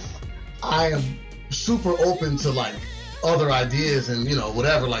 I am super open to, like, other ideas and, you know,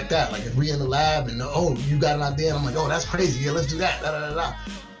 whatever like that. Like, if we in the lab and, oh, you got an idea, and I'm like, oh, that's crazy. Yeah, let's do that. Da, da, da, da.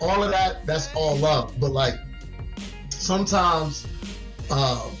 All of that, that's all love. But, like, sometimes,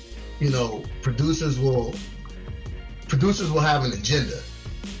 you know, producers will have an agenda,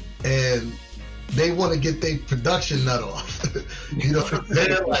 and they want to get their production nut off. You know what I'm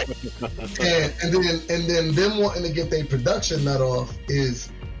saying? Like, and then them wanting to get their production nut off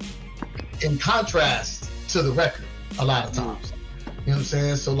is in contrast to the record a lot of times. You know what I'm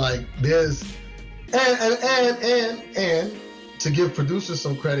saying? So, like, there's and to give producers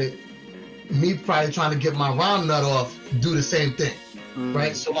some credit, me probably trying to get my rhyme nut off do the same thing.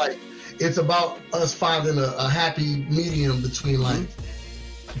 Right? So, like, it's about us finding a happy medium between, like,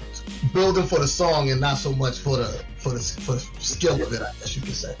 building for the song and not so much for the skill of it, I guess you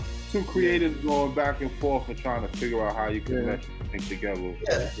could say. Two creatives going back and forth and trying to figure out how you can mesh things together.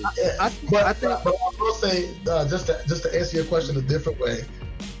 Yeah. But I will say, just to answer your question a different way,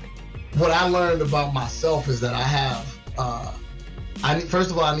 what I learned about myself is that I have, first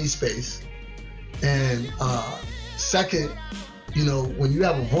of all, I need space. And second, you know, when you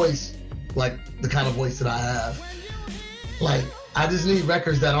have a voice, like the kind of voice that I have, like, I just need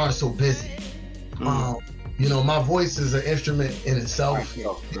records that aren't so busy. You know, my voice is an instrument in itself. You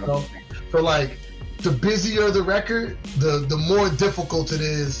know, so, like, the busier the record, the more difficult it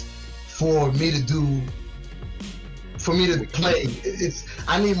is for me to play.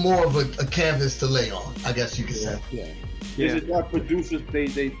 I need more of a canvas to lay on, I guess you could say. Yeah. Is it that producers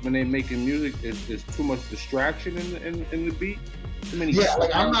they when they're making music, there's too much distraction in the beat?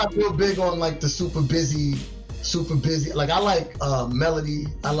 Like, I'm not real big on, like, the super busy. Like, I like melody,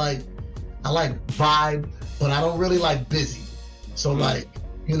 I like vibe, but I don't really like busy. So, like,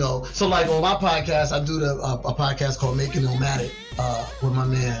 you know, so, like, on my podcast, I do a podcast called Making Nomadic with my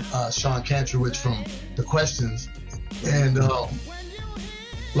man Sean Kantrowitz from The Questions, and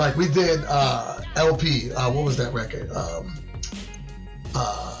like, we did LP. What was that record?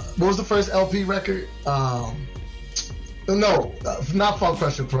 What was the first LP record? No, not Funk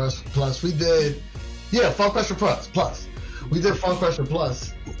Crusher Plus. We did. Yeah, Funk Crusher Plus. We did Funk Crusher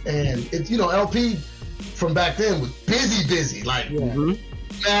Plus, and it's, you know, LP from back then was busy, like,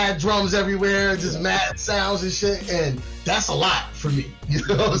 mad drums everywhere, just mad sounds and shit, and that's a lot for me. You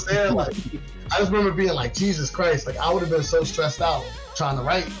know what I'm saying? Like, I just remember being like, Jesus Christ, like, I would have been so stressed out trying to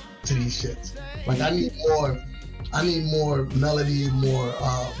write to these shits. Like, I need more melody, more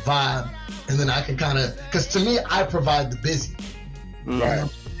vibe, and then I can kind of, because to me, I provide the busy. Right.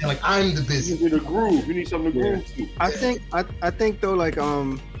 And, like, I'm the busy. You need a groove. You need something to groove to. I think though, like,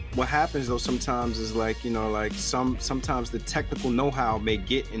 what happens though sometimes is, like, you know, like, sometimes the technical know-how may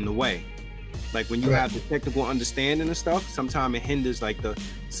get in the way. Like, when you have the technical understanding and stuff, sometimes it hinders, like, the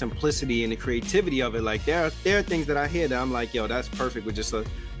simplicity and the creativity of it. Like, there are things that I hear that I'm like, yo, that's perfect with just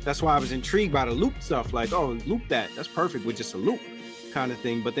that's why I was intrigued by the loop stuff. Like, oh, loop that's perfect with just a loop kind of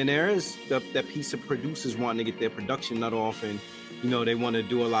thing. But then there is that piece of producers wanting to get their production nut off, and, you know, they want to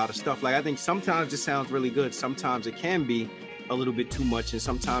do a lot of stuff. Like, I think sometimes it sounds really good. Sometimes it can be a little bit too much, and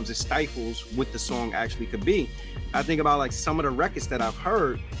sometimes it stifles what the song actually could be. I think about, like, some of the records that I've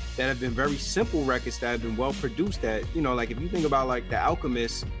heard that have been very simple records that have been well produced, that, you know, like, if you think about, like, The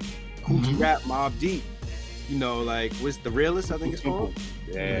Alchemist, Coochie Rap, Mobb Deep, you know, like, what's The Realist, I think it's called?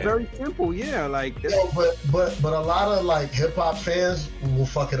 Yeah. Very simple, yeah. Like, but a lot of, like, hip hop fans will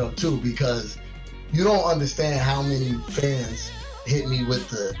fuck it up too, because you don't understand how many fans hit me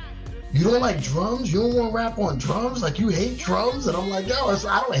with you don't like drums? You don't want to rap on drums? Like, you hate drums? And I'm like, yo,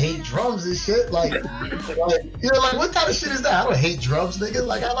 I don't hate drums and shit. Like, you know, like, what kind of shit is that? I don't hate drums, nigga.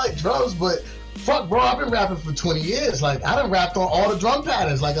 Like, I like drums, but fuck, bro, I've been rapping for 20 years. Like, I done rapped on all the drum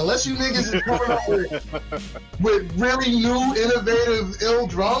patterns. Like, unless you niggas is coming up with really new, innovative, ill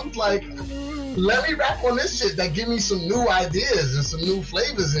drums, like, let me rap on this shit that give me some new ideas and some new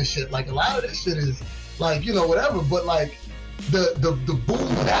flavors and shit. Like, a lot of this shit is, like, you know, whatever, but, like, the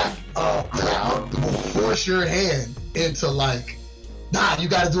boom bap crowd will force your hand into, like, nah, you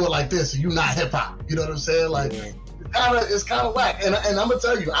gotta do it like this, or you not hip hop. You know what I'm saying? Like, it's kind of whack. And I'm gonna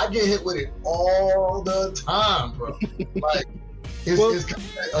tell you, I get hit with it all the time, bro. Like it's kind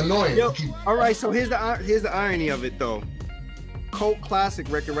of annoying. Yo, all right, so here's the irony of it though. Cult classic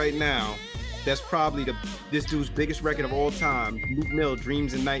record right now. That's probably this dude's biggest record of all time. Meek Mill,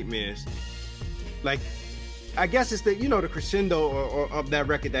 Dreams and Nightmares. Like, I guess it's the the crescendo or of that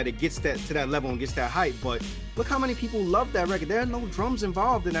record that it gets to that level and gets that hype. But look how many people love that record. There are no drums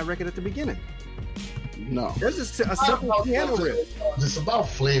involved in that record at the beginning. No, there's just a simple piano riff. It's about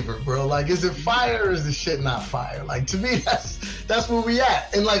flavor, bro. Like, is it fire or is the shit not fire? Like, to me, that's where we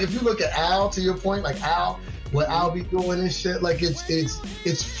at. And like, if you look at Al, to your point, like Al, what Al be doing and shit, like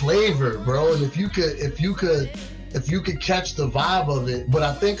it's flavor, bro. And if you could catch the vibe of it, but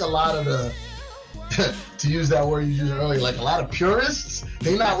I think a lot of the to use that word you used earlier, like a lot of purists,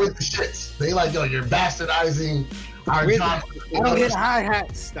 they not with the shits. They like, yo, you're bastardizing our genre. I don't hear the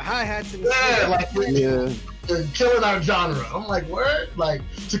hi-hats. The hi-hats in the they're killing our genre. I'm like, word? Like,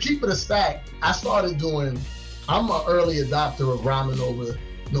 to keep it a stack, I'm an early adopter of rhyming over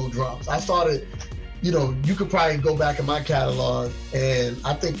no drums. I started, you could probably go back in my catalog, and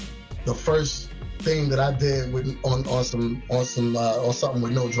I think the first thing that I did on something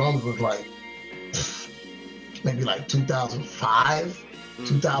with no drums was like maybe like 2005,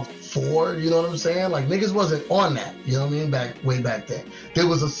 2004, you know what I'm saying? Like, niggas wasn't on that, you know what I mean? Way back then. There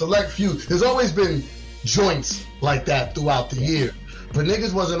was a select few. There's always been joints like that throughout the year, but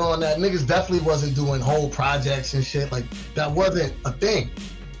niggas wasn't on that. Niggas definitely wasn't doing whole projects and shit. Like, that wasn't a thing.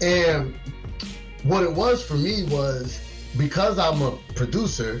 And what it was for me was, because I'm a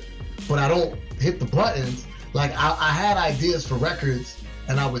producer, but I don't hit the buttons, like, I had ideas for records,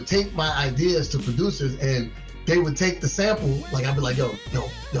 and I would take my ideas to producers, and they would take the sample, like, I'd be like, yo,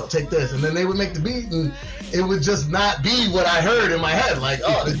 take this. And then they would make the beat, and it would just not be what I heard in my head. Like,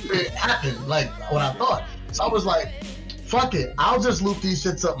 oh, this didn't happen, like what I thought. So I was like, fuck it, I'll just loop these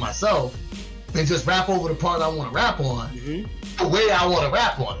shits up myself and just rap over the part I want to rap on, the way I want to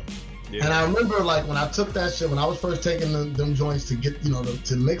rap on it. Yeah. And I remember, like, when I took that shit, when I was first taking them joints to get,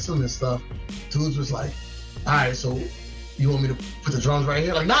 to mix them and stuff, dudes was like, all right, so you want me to put the drums right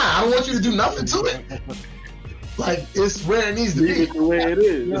here? Like, nah, I don't want you to do nothing to it. Like, it's where it needs to be. It's the way it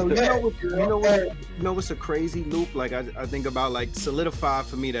is. You know what's a crazy loop? Like, I think about, like, Solidify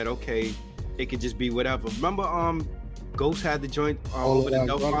for me that, okay, it could just be whatever. Remember, Ghost had the joint over the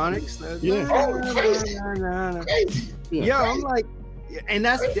Delphonics? Crazy. Yeah, I'm like, and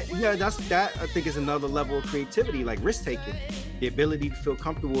that I think is another level of creativity, like risk taking, the ability to feel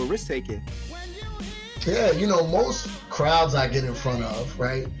comfortable with risk taking. Yeah, most crowds I get in front of,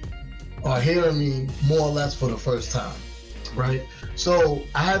 right, are hearing me more or less for the first time, right? So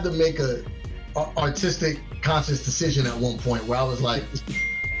I had to make a artistic, conscious decision at one point where I was like,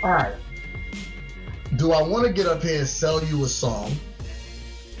 all right, do I want to get up here and sell you a song,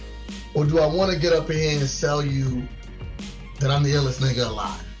 or do I want to get up here and sell you that I'm the illest nigga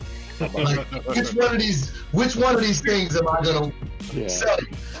alive? Like, which one of these things am I gonna sell you,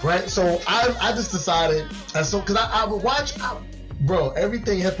 right? So I just decided, and so because I would watch, bro,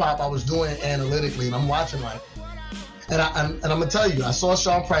 everything hip hop I was doing analytically, and I'm watching, like, and I'm gonna tell you, I saw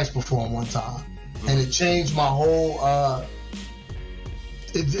Sean Price perform one time, and it changed my whole.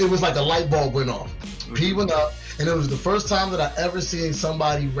 It was like a light bulb went off. He went up, and it was the first time that I ever seen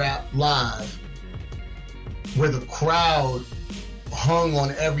somebody rap live where the crowd hung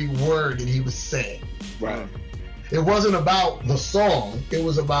on every word that he was saying. Right. It wasn't about the song. It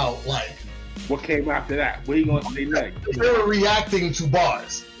was about, like, what came after that? What are you gonna say next? They were reacting to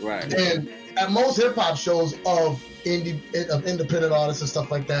bars. Right. And at most hip hop shows of independent artists and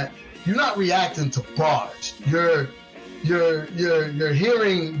stuff like that, you're not reacting to bars. You're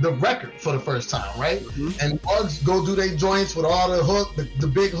hearing the record for the first time, right? And bugs go do their joints with all the hook, the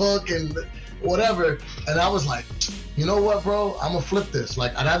big hook and whatever. And I was like, you know what, bro? I'm gonna flip this.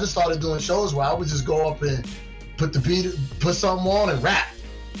 Like, and I just started doing shows where I would just go up and put the beat, put something on and rap.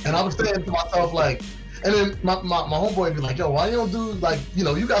 And I was saying to myself, like, and then my homeboy would be like, yo, why you don't do, like,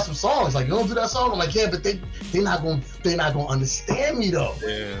 you got some songs, like, you don't do that song? I'm like, yeah, but they not gonna understand me though.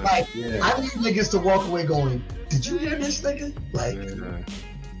 Yeah. Like, I need niggas to walk away going, did you hear this nigga? Like,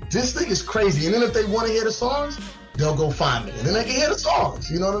 this thing is crazy. And then if they want to hear the songs, they'll go find me, and then they can hear the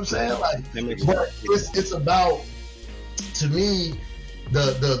songs. You know what I'm saying? Like, but it's about, to me,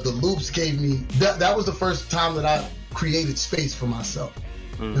 the loops gave me that was the first time that I created space for myself.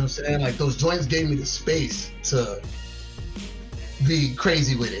 You know what I'm saying? Like, those joints gave me the space to be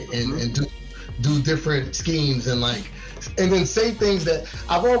crazy with it and do different schemes and then say things that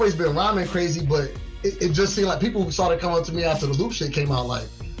I've always been rhyming crazy, but it just seemed like people started coming up to me after the loop shit came out like,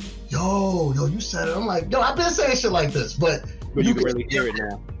 yo, you said it. I'm like, yo, I've been saying shit like this, but you can really hear it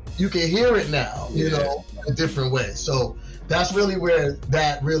now. You can hear it now, you know, in a different way. So that's really where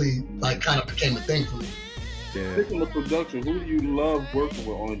that really like kind of became a thing for me. Yeah. Speaking of production, who do you love working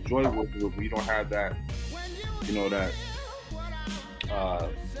with or enjoy working with? You don't have that, you know, that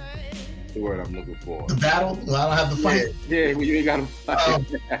the word I'm looking for. The battle? Well, I don't have the fight. Yeah, you ain't got to fight.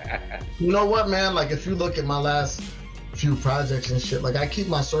 You know what, man? Like, if you look at my last few projects and shit, like, I keep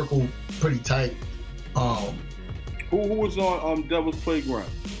my circle pretty tight. Who was on Devil's Playground?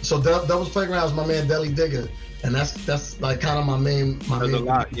 So Devil's Playground is my man Deli Digger, and that's like kind of my main. There's a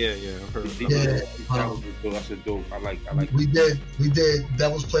lot, yeah. I've heard that's a dope. I like. We did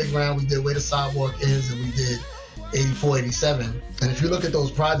Devil's Playground. We did Where the Sidewalk Ends, and we did 84, 87. And if you look at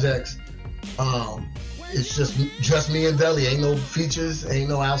those projects, it's just me and Deli. Ain't no features, ain't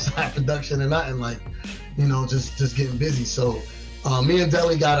no outside production or nothing. Like, you know, just getting busy. So me and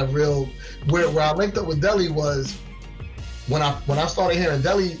Deli got a real where I linked up with Deli was when I started hearing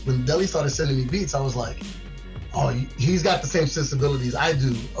Deli. When Deli started sending me beats, I was like, oh, he's got the same sensibilities I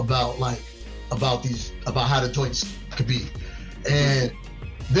do about how the joints could be. And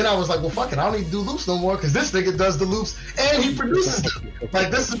then I was like, well, fuck it, I don't need to do loops no more because this nigga does the loops and he produces them.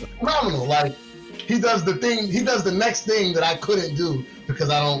 Like, this is phenomenal. Like, he does the next thing that I couldn't do because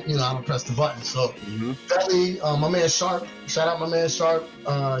I don't press the button. So Deli, my man Sharp, shout out my man Sharp.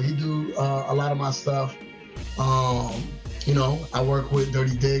 He do a lot of my stuff. You know, I work with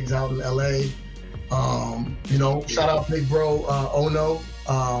Dirty Diggs out in LA. You know, shout out big bro Ono.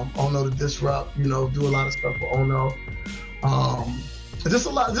 Ono the Disrupt, you know, do a lot of stuff for Ono.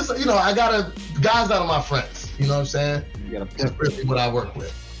 You know, I got guys that are my friends, you know what I'm saying? That's really what I work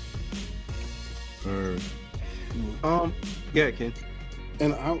with. Yeah, Ken.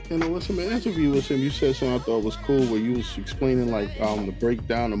 And I listened to an interview with him. You said something I thought was cool, where you was explaining like the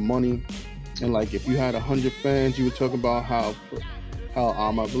breakdown of money, and like if you had 100 fans, you were talking about how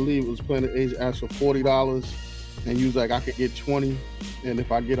I believe it was Planet Asia asked for $40, and you was like, I could get 20, and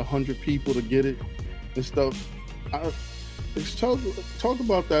if I get 100 people to get it and stuff. Talk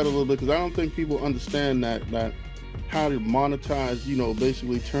about that a little bit, because I don't think people understand that how to monetize, you know,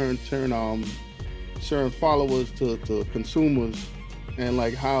 basically turn certain followers to consumers, and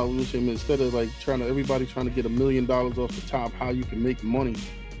like how instead of like everybody trying to get $1 million off the top, how you can make money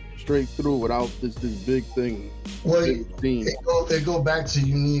straight through without this big thing. Well, it go back to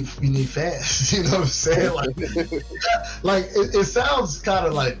you need fans. You know what I'm saying? Like it sounds kind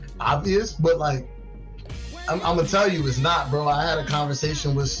of like obvious, but like I'm gonna tell you, it's not, bro. I had a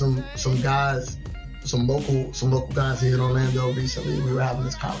conversation with some guys, some local guys here in Orlando recently. We were having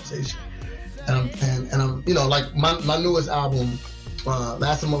this conversation, and I'm you know, like my newest album,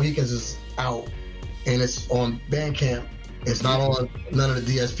 Last of the Mohicans, is out, and it's on Bandcamp. It's not on none of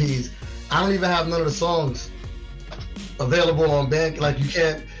the DSPs. I don't even have none of the songs available on Bandcamp. Like you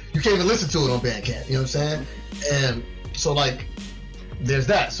can't even listen to it on Bandcamp. You know what I'm saying? And so like, there's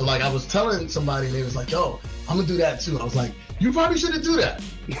that. So like, I was telling somebody, and they was like, "Yo, I'm gonna do that too." I was like, "You probably shouldn't do that."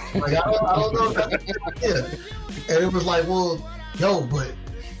 Like, I don't know if that's a good idea. And it was like, "Well, yo, but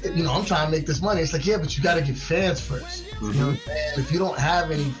you know, I'm trying to make this money." It's like, yeah, but you got to get fans first. You know what I'm saying? If you don't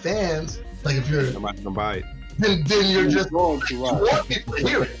have any fans, like if you're nobody's gonna buy it. Then you're just going to want people to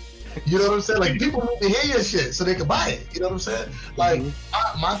hear it. You know what I'm saying? Like, people need to hear your shit so they can buy it. You know what I'm saying? Like,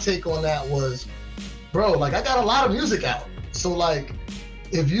 my take on that was, bro, like, I got a lot of music out. So like,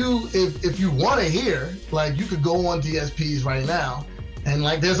 if you want to hear, like, you could go on DSPs right now, and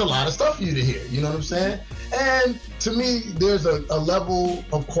like, there's a lot of stuff for you to hear. You know what I'm saying? And to me, there's a level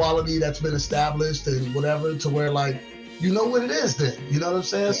of quality that's been established and whatever, to where like, you know what it is then. You know what I'm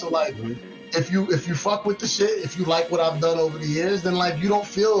saying? So like, if you fuck with the shit, if you like what I've done over the years, then like, you don't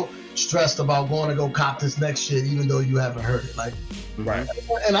feel stressed about going to go cop this next shit, even though you haven't heard it. Like, right.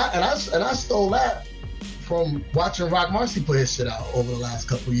 And I stole that from watching Rock Marcy put his shit out over the last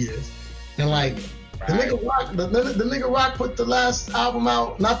couple years. And like, the nigga Rock put the last album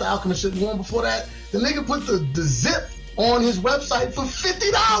out, not the Alchemist shit, the one before that. The nigga put the zip on his website for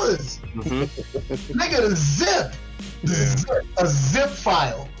 $50. Nigga, the zip. A zip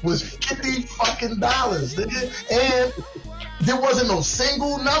file was $50 fucking, nigga, and there wasn't no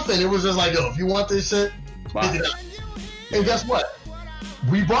single, nothing. It was just like, yo, if you want this shit, $50. And guess what?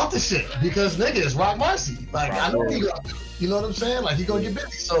 We bought the shit because nigga, it's Rock Marcy. Like, I know he gonna do it. You know what I'm saying? Like, he gonna get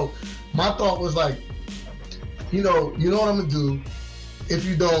busy. So my thought was like, you know what I'm gonna do. If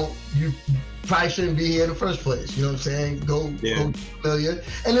you don't, you probably shouldn't be here in the first place. You know what I'm saying? Go million.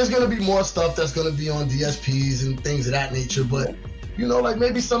 And there's gonna be more stuff that's gonna be on DSPs and things of that nature. But you know, like,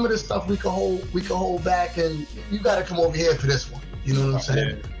 maybe some of this stuff we can hold back, and you gotta come over here for this one. You know what I'm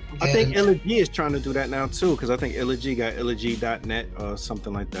saying? I think Illa G is trying to do that now too, because I think Illa G got illag.net or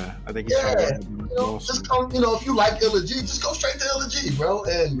something like that. I think he's trying to just come, if you like Illa G, just go straight to Illa G, bro.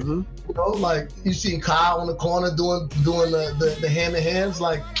 And like you see Kyle on the corner doing the hand in hands,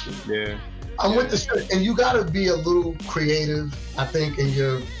 like I'm with the shit. And you gotta be a little creative, I think, in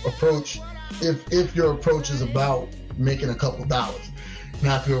your approach. If your approach is about making a couple dollars.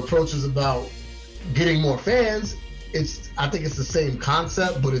 Now, if your approach is about getting more fans, I think it's the same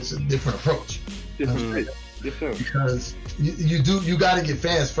concept, but it's a different approach. Because you got to get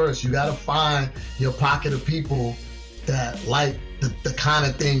fans first. You got to find your pocket of people that like the kind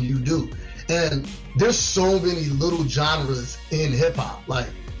of thing you do. And there's so many little genres in hip hop, like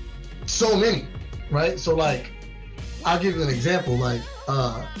so many, right? So like, I'll give you an example. Like,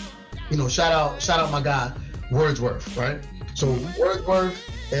 shout out my guy Wordsworth, right? So Wordsworth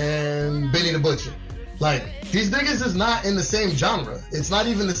and Benny the Butcher. Like, these niggas is not in the same genre. It's not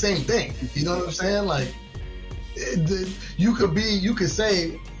even the same thing. You know what I'm saying? Like, you could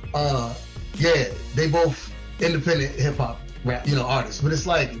say, they both independent hip hop rap, artists. But it's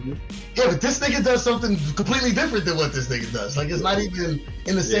like, but this nigga does something completely different than what this nigga does. Like, it's not even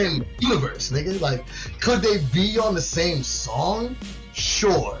in the same universe, nigga. Like, could they be on the same song?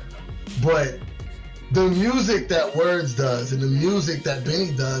 Sure. But the music that Words does and the music that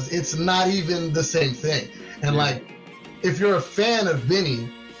Benny does, it's not even the same thing. And like, if you're a fan of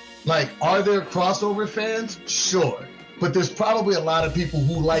Benny, like, are there crossover fans? Sure. But there's probably a lot of people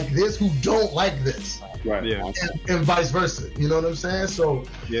who like this who don't like this. Right. Yeah. And vice versa. You know what I'm saying? So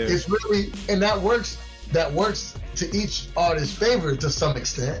it's really, and that works to each artist's favor to some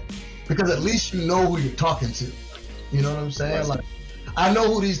extent, because at least you know who you're talking to. You know what I'm saying? Right. Like, I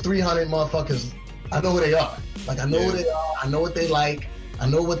know who these 300 motherfuckers, I know who they are. Like, I know who they are. I know what they like. I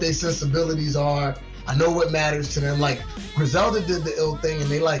know what their sensibilities are. I know what matters to them. Like, Griselda did the ill thing, and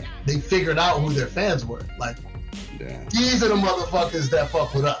they figured out who their fans were. Like, these are the motherfuckers that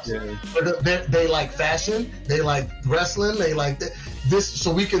fuck with us. Yeah. They like fashion. They like wrestling. They like this.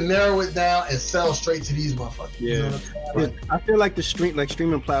 So we can narrow it down and sell straight to these motherfuckers. Yeah. You know what I'm saying? I feel like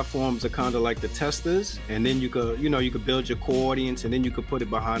streaming platforms are kind of like the testers, and then you could build your core audience, and then you could put it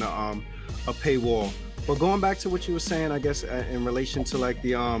behind a paywall. But going back to what you were saying, I guess in relation to like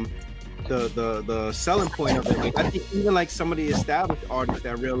the selling point of it, like, I think even like some of the established artists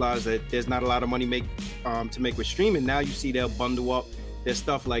that realize that there's not a lot of money to make with streaming, now you see they'll bundle up their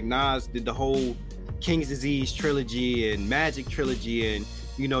stuff. Like Nas did the whole King's Disease trilogy and Magic trilogy, and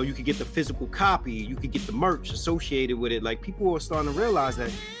you could get the physical copy, you could get the merch associated with it. Like, people are starting to realize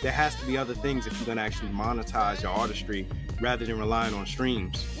that there has to be other things if you're going to actually monetize your artistry rather than relying on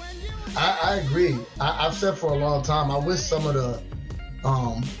streams. I agree. I've said for a long time, I wish some of the,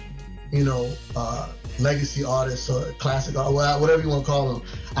 legacy artists or classic, or whatever you want to call them,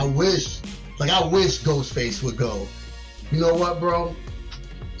 I wish Ghostface would go, you know what, bro?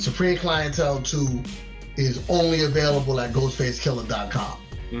 Supreme Clientele 2 is only available at ghostfacekiller.com.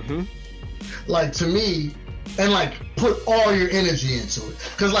 Mm-hmm. Like, to me, and like, put all your energy into it.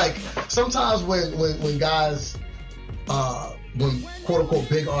 Because like, sometimes when guys, when quote unquote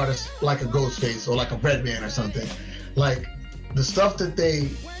big artists like a Ghostface or like a Redman or something, like, the stuff that they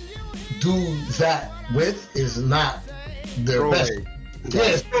do that with is not their best. Yeah,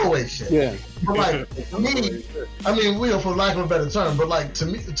 it's throwaway shit. Yeah. But like, to me, I mean, for lack of a better term, but like, to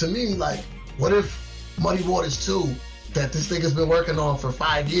me, like, what if Muddy Waters 2, that this thing has been working on for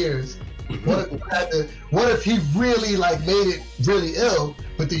 5 years, what if he really like made it really ill,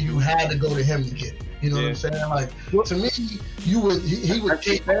 but then you had to go to him to get it? You know what I'm saying? Like, to me, he would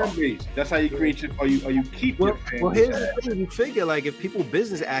keep fan base. That's how you create your, or you keep your fan base. Well, here's the thing: you figure, like, if people's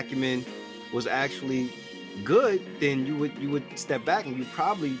business acumen was actually good, then you would step back and you'd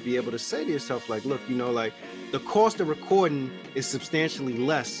probably be able to say to yourself, like, look, like, the cost of recording is substantially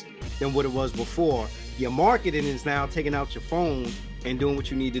less than what it was before. Your marketing is now taking out your phone and doing what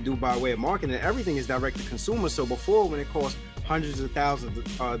you need to do by way of marketing. Everything is direct to consumer. So before, when it cost hundreds of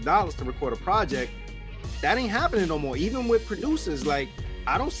thousands of dollars to record a project, that ain't happening no more. Even with producers, like,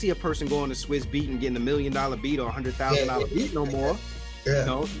 I don't see a person going to Swiss Beat and getting $1 million beat or $100,000 beat no more. Yeah.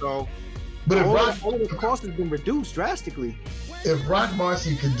 So, but all the cost has been reduced drastically. If Rock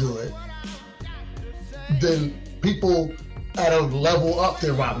Marcy could do it, then people at a level up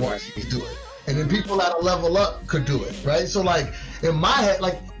than Rock Marcy could do it, and then people at a level up could do it, right? So like, in my head,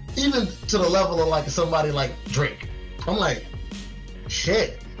 like, even to the level of like somebody like Drake, I'm like,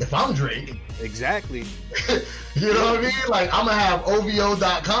 shit, if I'm Drake, exactly. You know what I mean? Like, I'm gonna have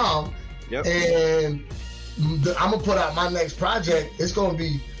OVO.com, and I'm gonna put out my next project. It's gonna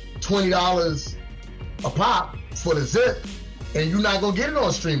be $20 a pop for the zip, and you're not gonna get it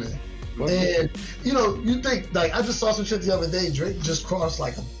on streaming. And you know, you think like I just saw some shit the other day. Drake just crossed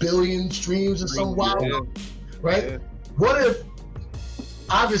like 1 billion streams or some wild, right? Yeah. What if,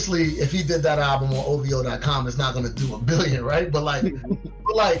 obviously, if he did that album on OVO.com, it's not gonna do 1 billion, right? But like,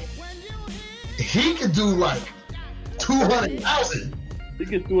 he could do like 200,000. He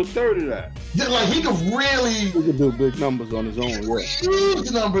could do a third of that. Yeah, like he could do big numbers on his own. Yeah.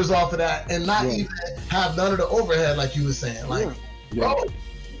 Huge numbers off of that, and not even have none of the overhead, like you were saying. Like, bro.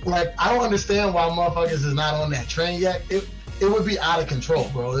 Like, I don't understand why motherfuckers is not on that train yet. It would be out of control,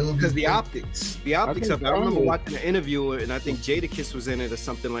 bro. It would because the optics of it. I remember watching an interview, and I think Jadakiss was in it or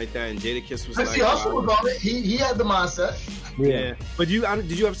something like that. And Jadakiss was like, also was on it. He had the mindset. Yeah. But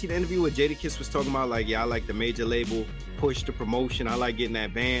did you ever see the interview where Jadakiss was talking about like, I like the major label push, the promotion, I like getting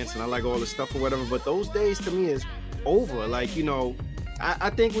advanced, and I like all the stuff or whatever. But those days to me is over. Like, you know,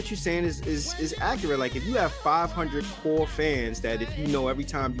 I think what you're saying is accurate. Like, if you have 500 core fans that if you know every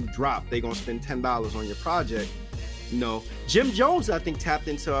time you drop, they're going to spend $10 on your project, you know. Jim Jones, I think, tapped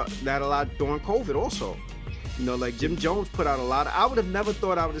into that a lot during COVID also. You know, like Jim Jones put out a lot. I would have never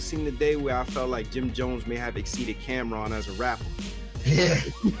thought I would have seen the day where I felt like Jim Jones may have exceeded Cameron as a rapper. Yeah.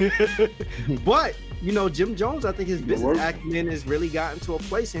 But, you know, Jim Jones, I think his business acumen has really gotten to a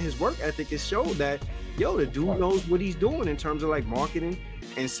place, and his work ethic has showed that, yo, the dude knows what he's doing in terms of like marketing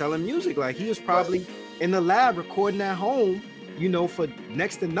and selling music. Like, he was probably in the lab recording at home, you know, for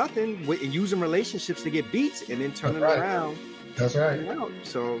next to nothing, and using relationships to get beats and then turning around. That's right.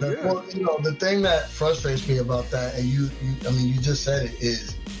 So, well, you know, the thing that frustrates me about that, and you just said it,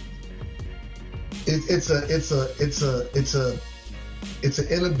 is it's an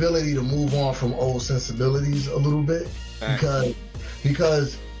inability to move on from old sensibilities a little bit,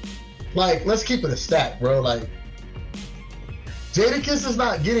 because like, let's keep it a stack, bro. Like, Jadakiss is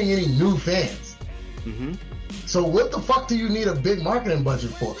not getting any new fans. Mm-hmm. So what the fuck do you need a big marketing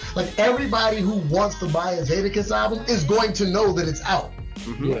budget for? Like, everybody who wants to buy a Jadakiss album is going to know that it's out.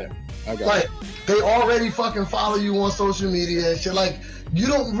 Mm-hmm. Yeah, I got like, it. They already fucking follow you on social media and shit. Like, you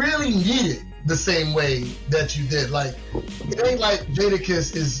don't really need it the same way that you did. Like, it ain't like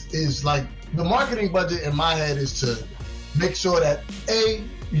Jadakiss is like, the marketing budget in my head is to make sure that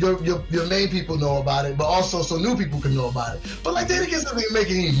your main people know about it, but also so new people can know about it. But like, Jadakiss isn't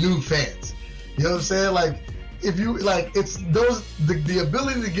making any new fans. You know what I'm saying? Like, if you like, it's those the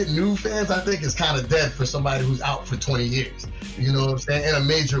ability to get new fans, I think, is kind of dead for somebody who's out for 20 years. You know what I'm saying? In a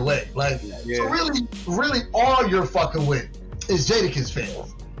major way. Like, so really, all you're fucking with is Jadakiss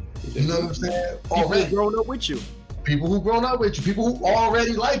fans. You know what I'm saying? People who grown up with you. People who grown up with you. People who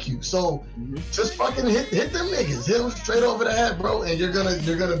already like you. So just fucking hit them niggas. Hit them straight over the head, bro, and you're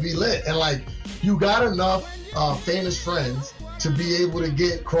gonna be lit. And like, you got enough famous friends to be able to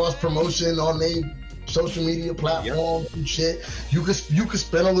get cross promotion on their social media platforms and shit. You could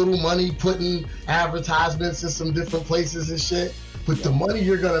spend a little money putting advertisements in some different places and shit. But the money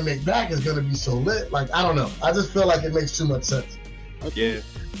you're gonna make back is gonna be so lit. Like, I don't know. I just feel like it makes too much sense. Yeah.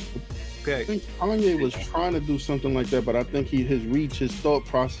 Okay. I think Kanye was trying to do something like that, but I think his thought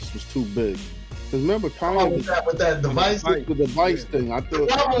process was too big. Because remember, Kanye with that device, the device thing. I thought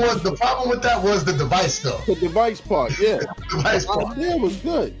the problem with that was the device, though. The device part, yeah. The idea was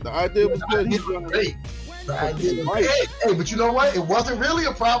good. The idea was good. Great. The idea was great. Hey, but you know what? It wasn't really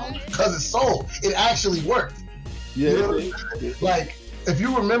a problem because it sold. It actually worked. Yeah. You know? Like, if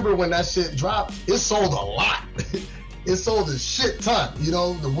you remember when that shit dropped, it sold a lot. It sold a shit ton. You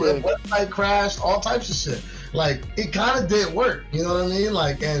know, the website crashed, all types of shit. Like, it kind of did work. You know what I mean?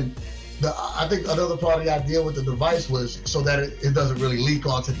 Like, and I think another part of the idea with the device was so that it doesn't really leak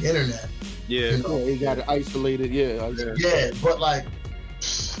onto the internet. Yeah. You know? You got it isolated. Yeah, but like,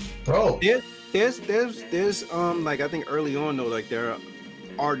 bro. There's like, I think early on though, like, there are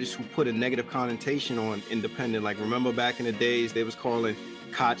artists who put a negative connotation on independent. Like, remember back in the days, they was calling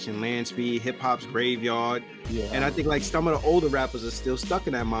Koch and Landspeed hip-hop's graveyard. Yeah. And I think like some of the older rappers are still stuck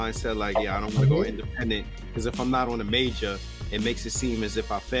in that mindset, like, I don't want to go independent because if I'm not on a major, it makes it seem as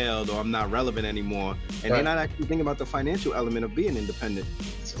if I failed or I'm not relevant anymore. And they're not actually thinking about the financial element of being independent.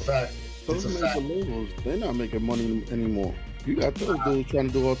 It's a fact. Those major labels, they're not making money anymore. You got those dudes trying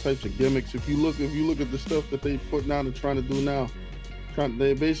to do all types of gimmicks. If you look at the stuff that they putting out and trying to do now,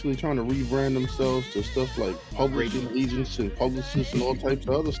 they're basically trying to rebrand themselves to stuff like publishing agents and publicists and all types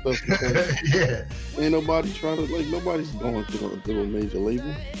of other stuff. Ain't nobody trying to, like, nobody's going to do a major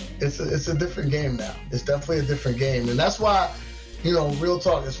label. It's a different game now. It's definitely a different game, and that's why, you know, real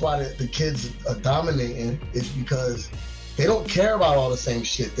talk. That's why the kids are dominating. Is because they don't care about all the same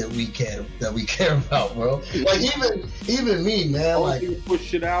shit that we care about, bro. Like, even me, man. Like, you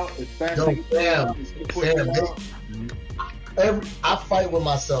push it out. I fight with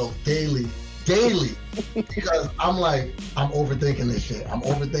myself daily, because I'm like, I'm overthinking this shit.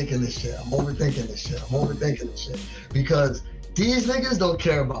 Because these niggas don't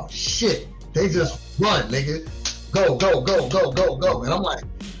care about shit. They just run, nigga. Go. And I'm like,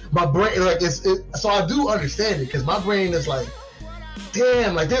 my brain, like, so I do understand it, because my brain is like,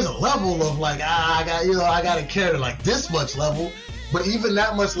 damn, like, there's a level of like, I gotta care to like this much level, but even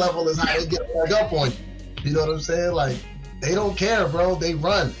that much level is how they get back up on you. You know what I'm saying? Like, they don't care, bro. They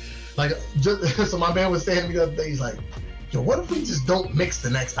run. Like, so my man was saying to me the other day, he's like, yo, what if we just don't mix the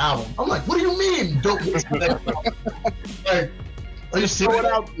next album? I'm like, what do you mean don't mix the next album? Like, are you serious?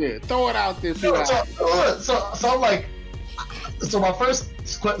 Throw it out there. So I'm like, so my first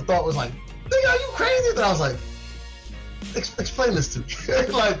thought was like, nigga, are you crazy? Then I was like, explain this to me.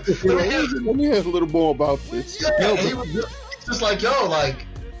 Like, let me hear a little more about this. Yeah, he was just like, yo, like,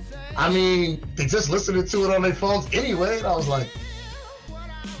 I mean, they just listening to it on their phones anyway. And I was like,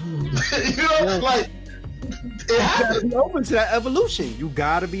 you know, like, it happens. Be open to that evolution. You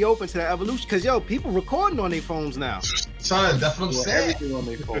gotta be open to that evolution, because yo, people recording on their phones now. Son, that's what I'm saying. Everything on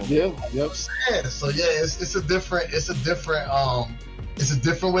their phone. Yep. So yeah, it's a different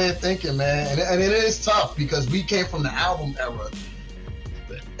way of thinking, man, and it is tough because we came from the album era,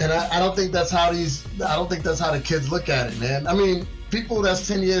 and I don't think that's how the kids look at it, man. I mean, people that's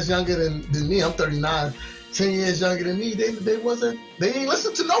 10 years younger than me, I'm 39. 10 years younger than me, they ain't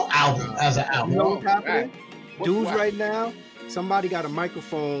listen to no album as an album. You know what's happening? Dudes right now, somebody got a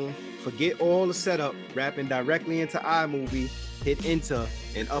microphone, forget all the setup, rapping directly into iMovie, hit enter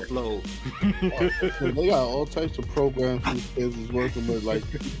and upload. They got all types of programs these kids is working with. Like,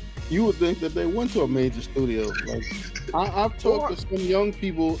 you would think that they went to a major studio. Like, I've talked to some young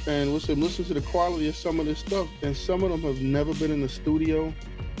people and listen to the quality of some of this stuff, and some of them have never been in the studio.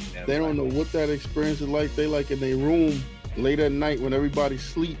 They don't know what that experience is like. They like in their room late at night when everybody's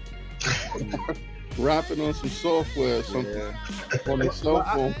asleep, rapping on some software or something on their cell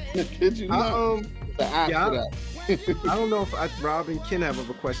phone. Kid you not? The app for that. I don't know if Rob and Ken have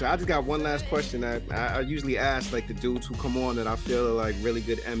a question. I just got one last question that I usually ask, like, the dudes who come on that I feel are like really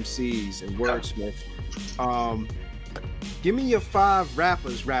good MCs and wordsmiths. Give me your 5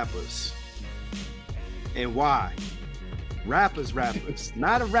 rappers, and why? Rappers,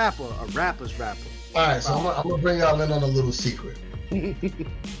 not a rapper, a rapper's rapper. All right, so I'm gonna bring y'all in on a little secret.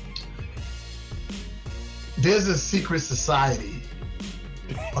 There's a secret society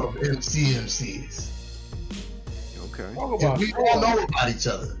of MCs. Okay. And we all know about each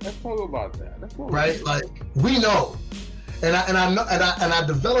other. Let's talk about that. Right? Like, we know. And I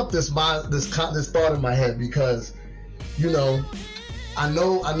developed this thought in my head because, you know, I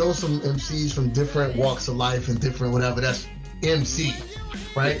know some MCs from different walks of life and different whatever. That's MC,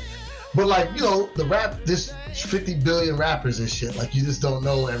 right? But like, you know, this 50 billion rappers and shit. Like, you just don't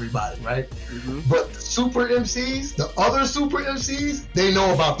know everybody, right? Mm-hmm. But the super MCs, the other super MCs, they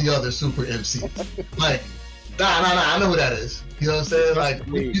know about the other super MCs. Like, nah, I know who that is. You know what I'm saying? Like,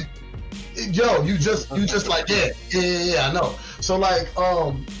 you just like, yeah, I know. So like,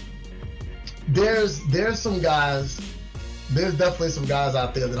 there's some guys. There's definitely some guys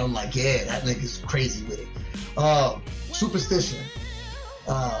out there that I'm like, yeah, that nigga's crazy with it. Superstition.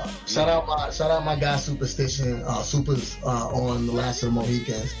 Shout out my guy Superstition. Super's on the last of the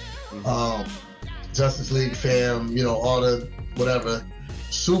Mohicans. Justice League fam, you know, all the whatever.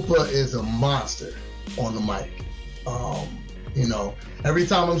 Super is a monster on the mic. You know, every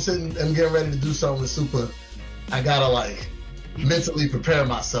time I'm sitting and getting ready to do something with Super, I gotta like mentally prepare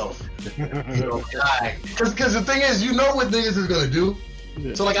myself. You know, because the thing is, you know what niggas is gonna do.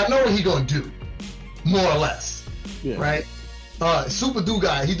 Yeah. So like, I know what he gonna do, more or less, right? Super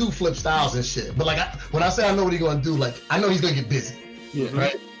guy, he do flip styles and shit. But like, when I say I know what he gonna do, like, I know he's gonna get busy,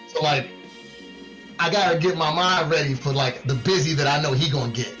 right? So like, I gotta get my mind ready for like the busy that I know he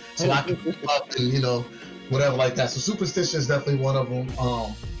gonna get, so I can keep up and, you know, whatever like that. So Superstition is definitely one of them.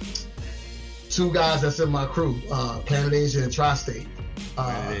 2 guys that's in my crew, Planet Asia and Tri-State.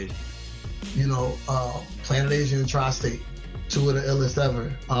 You know, Planet Asia and Tri-State, 2 of the illest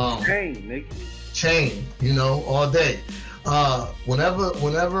ever. Chain, you know, all day. Whenever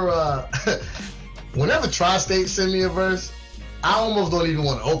Tri-State send me a verse, I almost don't even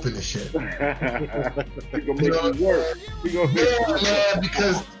want to open this shit. We gonna make it work. Yeah, man,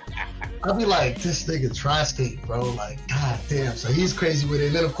 because I'll be like, this nigga Tri-State, bro, like, god damn. So he's crazy with it.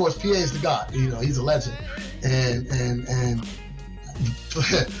 And then of course PA is the god, you know, he's a legend. And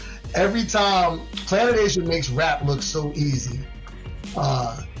every time Planet Asia makes rap look so easy,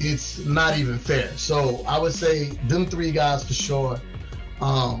 it's not even fair. So I would say them 3 guys for sure.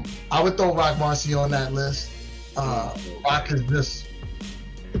 I would throw Rock Marcy on that list. Rock is this.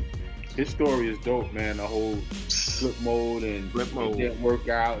 His story is dope, man. The whole flip mode that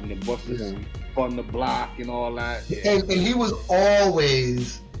workout and the busters on the block and all that. Yeah. And he was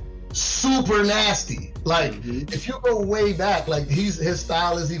always super nasty. Like if you go way back, like his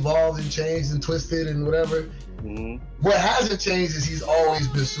style has evolved and changed and twisted and whatever. What hasn't changed is he's always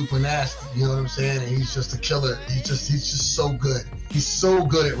been super nasty. You know what I'm saying? And he's just a killer. He's just so good. He's so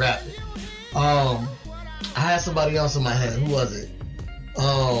good at rapping. I had somebody else in my head. Who was it?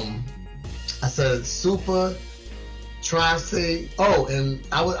 I said Super, Tri-State. Oh, and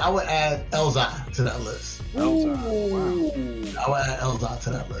I would add Elzai to that list. Elzai, wow. I would add Elzai to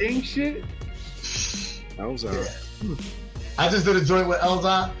that list. Ain't shit. Elzai. Yeah. I just did a joint with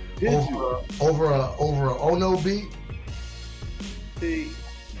Elzai over a Ono beat. See,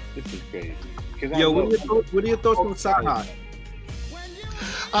 this is crazy. Yo, what are your thoughts on Sahai?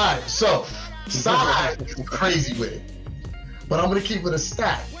 All right, so Sahai is crazy with it, but I'm gonna keep it a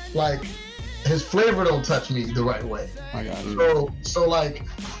stack. Like his flavor don't touch me the right way. I got it. So like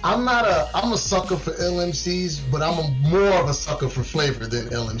I'm a sucker for LMCs, but I'm more of a sucker for flavor than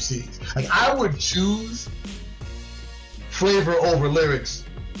LMCs. Like I would choose flavor over lyrics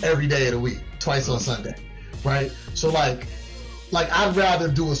every day of the week, twice on Sunday, right? So like I'd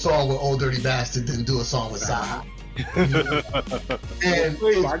rather do a song with Old Dirty Bastard than do a song with Sahai. And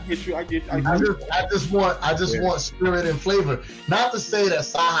I get you. I just want spirit and flavor. Not to say that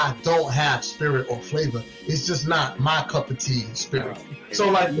Sahai don't have spirit or flavor. It's just not my cup of tea spirit. So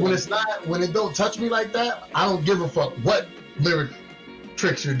like when it don't touch me like that, I don't give a fuck what lyric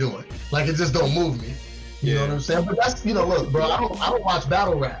tricks you're doing. Like it just don't move me. You know what I'm saying? But that's look, bro, I don't watch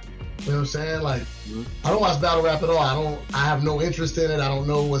battle rap. You know what I'm saying? Like I don't watch battle rap at all. I have no interest in it. I don't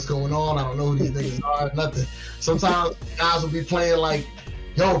know what's going on. I don't know who these niggas are, nothing. Sometimes guys will be playing like,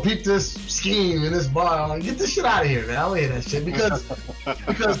 yo, peep this scheme in this bar. I'm like, get this shit out of here, man. I don't hear that shit because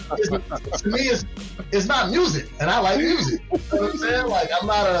to me it's not music, and I like music. You know what I'm saying? Like I'm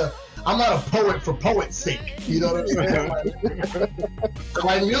not a poet for poet's sake. You know what I'm saying? Like, I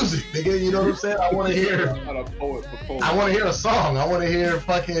like music, nigga. You know what I'm saying? I want to hear. I'm not a poet for poet's I want to hear a song. I want to hear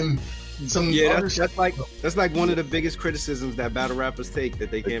fucking some. Yeah, that's like one of the biggest criticisms that battle rappers take, that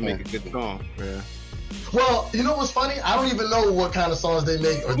they can't make a good song. Yeah. Well, you know what's funny? I don't even know what kind of songs they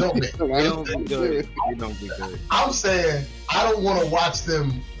make or don't make. They don't be good. I'm saying I don't want to watch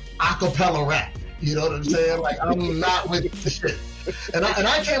them acapella rap. You know what I'm saying? Like I'm not with the shit. And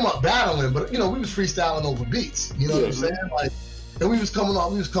I came up battling, but we was freestyling over beats. You know what I'm saying? Like, and we was coming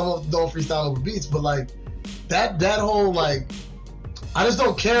up doing freestyle over beats, but like that whole like, I just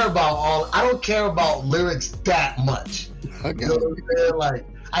don't care about I don't care about lyrics that much. You know what I'm saying? Like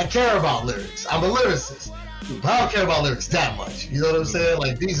I care about lyrics. I'm a lyricist, but I don't care about lyrics that much. You know what I'm saying?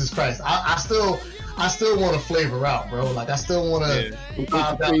 Like Jesus Christ, I still want to flavor out, bro. Like I still want to.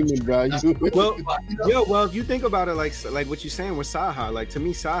 Well, if you think about it, like what you're saying with Sahai, like to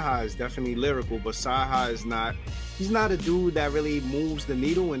me, Sahai is definitely lyrical, but Sahai is not. He's not a dude that really moves the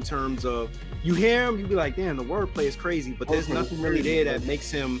needle in terms of you hear him, you be like, damn, the wordplay is crazy, but there's nothing really there that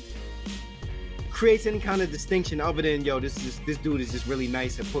makes him creates any kind of distinction other than this dude is just really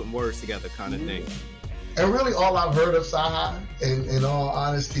nice at putting words together, kind of thing. And really, all I've heard of Sahai, in all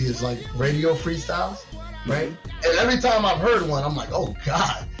honesty, is like radio freestyles, right? And every time I've heard one, I'm like, oh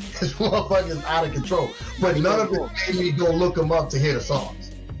God, this motherfucker is out of control. But none of it made me go look him up to hear the songs.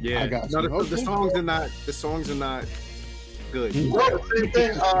 Yeah, the songs are not good. Same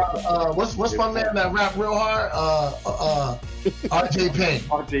thing. What's my man that rap real hard? RJ Payne.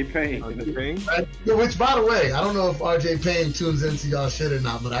 RJ Payne. Right? Which, by the way, I don't know if RJ Payne tunes into y'all shit or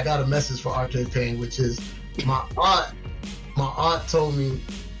not, but I got a message for RJ Payne, which is my aunt told me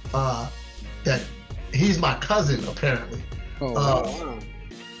that he's my cousin apparently.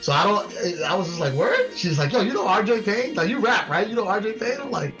 So I was just like, word? She's like, yo, you know RJ Payne? Like, you rap, right? You know RJ Payne?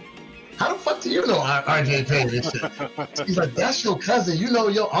 I'm like, how the fuck do you know RJ Payne and shit? He's like, that's your cousin. You know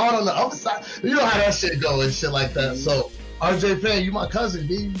your aunt on the other side. You know how that shit go and shit like that. So RJ Payne, you my cousin,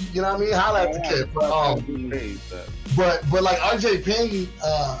 B. You know what I mean? Holla at the kid. But like RJ Payne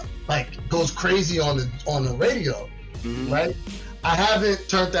like goes crazy on the radio, right? I haven't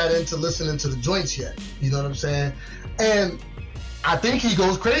turned that into listening to the joints yet. You know what I'm saying? And I think he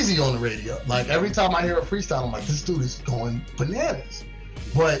goes crazy on the radio. Like every time I hear a freestyle, I'm like, this dude is going bananas.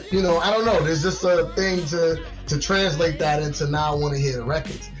 But I don't know. There's just a thing to translate that into now I want to hear the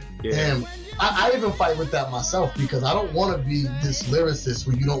records. Yeah. And I even fight with that myself because I don't want to be this lyricist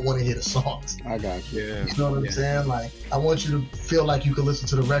where you don't want to hear the songs. I got you. Yeah. You know what I'm saying? Like I want you to feel like you can listen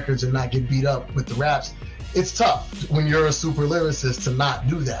to the records and not get beat up with the raps. it's tough when you're a super lyricist to not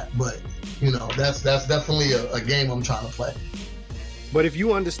do that. But you know, that's definitely a game I'm trying to play. But if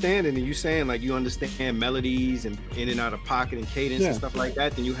you understand it and you saying like you understand melodies and in and out of pocket and cadence and stuff like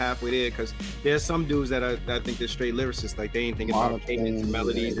that, then you halfway there. Because there's some dudes that think they're straight lyricists, like they ain't thinking about cadence and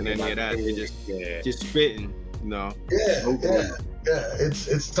melodies and any of that. They're just spitting, you know. Yeah.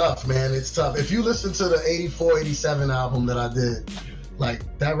 It's tough, man. It's tough. If you listen to the 84, 87 album that I did, like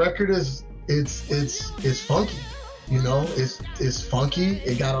that record it's funky, you know. It's funky.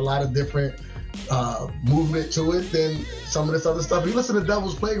 It got a lot of different movement to it than some of this other stuff. You listen to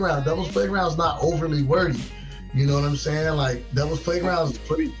Devil's Playground. Devil's Playground's not overly wordy. You know what I'm saying? Like Devil's Playground's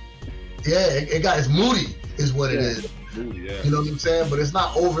pretty. Yeah, it's moody, is what it is. Moody, yeah. You know what I'm saying? But it's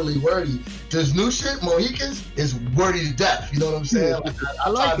not overly wordy. There's new shit, Mohicans, is wordy to death. You know what I'm saying? Like, I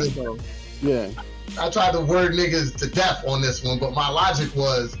like it though. Yeah. I tried to word niggas to death on this one, but my logic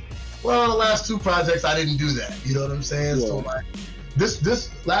was, well, the last two projects I didn't do that. You know what I'm saying? Yeah. So like, this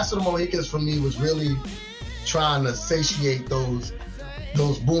Last of the Mohicans for me was really trying to satiate those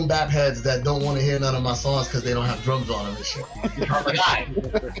boom bap heads that don't want to hear none of my songs because they don't have drums on them and shit. I'm like, all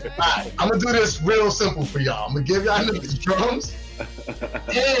right, I'm gonna do this real simple for y'all. I'm gonna give y'all niggas drums,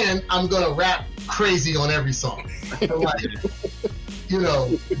 and I'm gonna rap crazy on every song. Like, you know,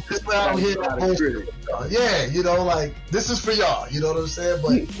 this way I don't hear that bullshit. Yeah, you know, like this is for y'all. You know what I'm saying?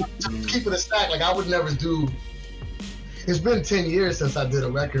 But just keep it a stack. Like I would never do. It's been 10 years since I did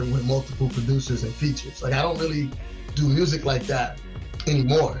a record with multiple producers and features. Like I don't really do music like that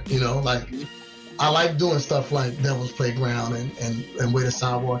anymore, you know. Like I like doing stuff like Devil's Playground and Where the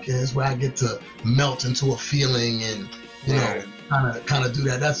Sidewalk Is, where I get to melt into a feeling and you know kind of do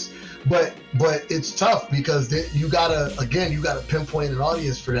that. But it's tough because you gotta pinpoint an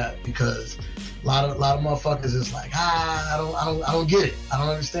audience for that, because a lot of motherfuckers is like, I don't get it, I don't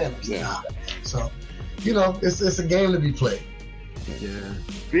understand. So you know, it's a game to be played. Yeah.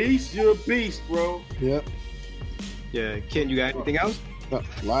 Beast, you're a beast, bro. Yep. Yeah. Ken, you got anything else?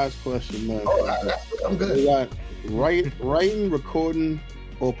 Last question, man. I'm good. You got writing, recording,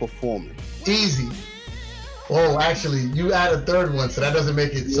 or performing? Easy. Oh, actually, you add a third one, so that doesn't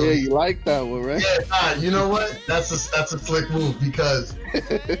make it so. Yeah, you like that one, right? Yeah, you know what? That's a slick move, because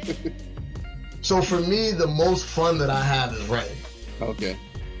so for me, the most fun that I have is writing. Okay.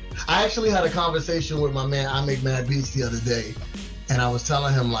 I actually had a conversation with my man, I Make Mad Beats, the other day, and I was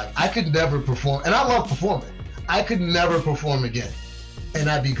telling him, like, I could never perform, and I love performing. I could never perform again, and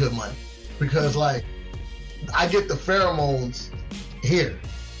that'd be good money, because, like, I get the pheromones here.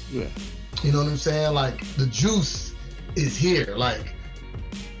 Yeah. You know what I'm saying? Like, the juice is here. Like,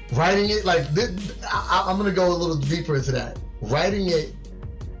 writing it, like, I'm going to go a little deeper into that. Writing it,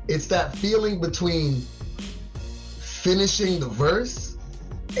 it's that feeling between finishing the verse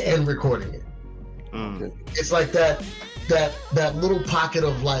and recording it. Okay. It's like that little pocket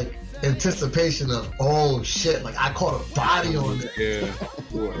of, like, anticipation of, oh, shit, like, I caught a body on this.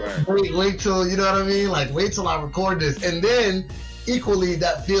 Yeah. Wait till, you know what I mean? Like, wait till I record this. And then, equally,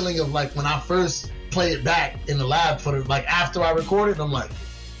 that feeling of, like, when I first play it back in the lab for the, like, after I record it, I'm like,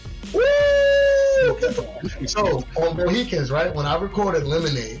 woo! So, on Mohicans, right, when I recorded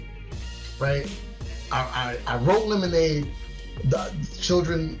Lemonade, right, I wrote Lemonade. The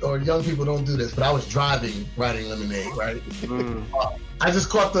children or young people don't do this, but I was driving, writing Lemonade, right? I just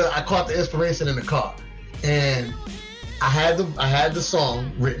caught the inspiration in the car, and I had the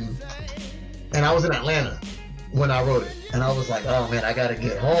song written, and I was in Atlanta when I wrote it, and I was like, oh man, I gotta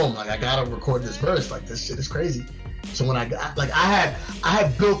get home, like I gotta record this verse, like this shit is crazy. So when I got, like, I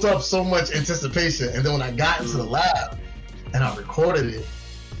had built up so much anticipation, and then when I got into the lab and I recorded it,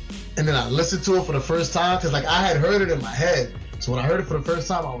 and then I listened to it for the first time, because like I had heard it in my head. So when I heard it for the first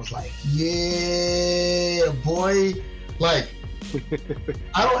time, I was like, yeah, boy. Like,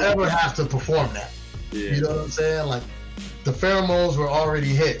 I don't ever have to perform that. Yeah. You know what I'm saying? Like, the pheromones were already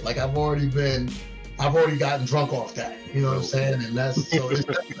hit. Like, I've already gotten drunk off that. You know what I'm saying? And that's, so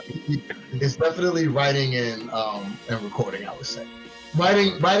it's definitely writing and recording, I would say.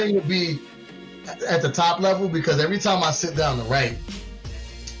 Writing would be at the top level, because every time I sit down to write,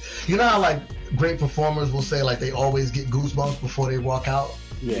 you know how, like, great performers will say, like, they always get goosebumps before they walk out?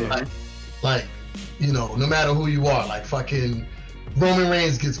 Yeah. Like, you know, no matter who you are, like fucking Roman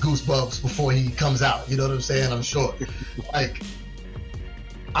Reigns gets goosebumps before he comes out. You know what I'm saying? I'm sure. Like,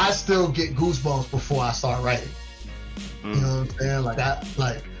 I still get goosebumps before I start writing. You know what I'm saying?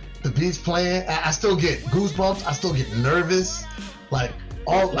 Like the beats playing, I still get goosebumps. I still get nervous. Like,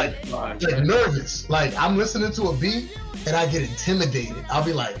 nervous. Like, I'm listening to a beat and I get intimidated. I'll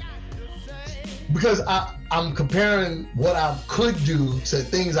be like, because I'm comparing what I could do to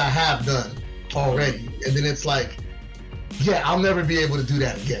things I have done. already. And then it's like, yeah, I'll never be able to do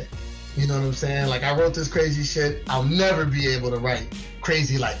that again. You know what I'm saying? Like, I wrote this crazy shit. I'll never be able to write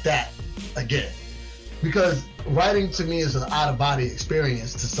crazy like that again. Because writing to me is an out-of-body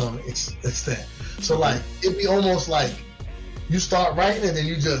experience to some extent. So, like, it'd be almost like you start writing and then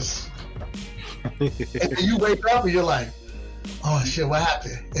you just, and then you wake up and you're like, oh shit, what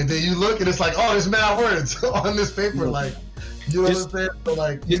happened? And then you look and it's like, oh, there's mad words on this paper. Like, you know what I'm saying? So,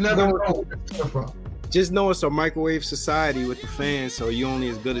 like, you never know where it's coming from. Just know it's a microwave society with the fans, so you're only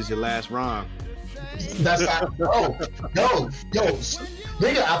as good as your last rhyme. That's how, yo,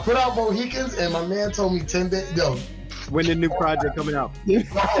 nigga, I put out Mohicans and my man told me 10 days, yo. When the new project coming out?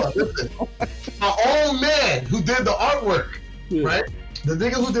 Listen, my own man who did the artwork, right? The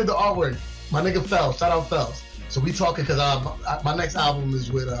nigga who did the artwork, my nigga Phelps, shout out Phelps. So we talking because my next album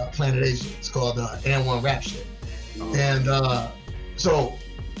is with Planet Asia. It's called And One Rap Shit. And so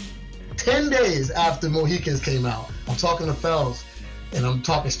 10 days after Mohicans came out, I'm talking to Phelps and I'm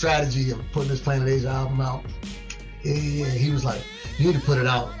talking strategy of putting this Planet Asia album out. Yeah. He was like, you need to put it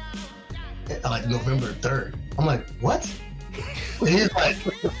out like November 3rd. I'm like, what? And he's like,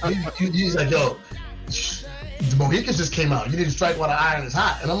 yo, the Mohicans just came out. You need to strike while the iron is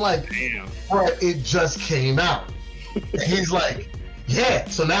hot. And I'm like, damn, bro, it just came out. And he's like, yeah,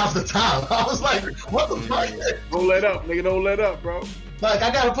 so now's the time. I was like, what the fuck? Don't let up, nigga. Don't let up, bro. Like,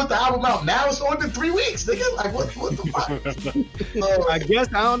 I gotta put the album out now. It's only been 3 weeks, nigga. Like, what the fuck? So, I guess,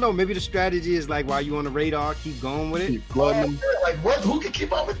 I don't know. Maybe the strategy is like, while you on the radar, keep going with it. Keep flooding. Like, what? Who can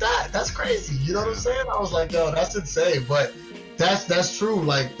keep up with that? That's crazy. You know what I'm saying? I was like, yo, that's insane. But that's true.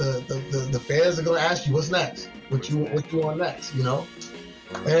 Like, the fans are gonna ask you, what's next? What you want next? You know?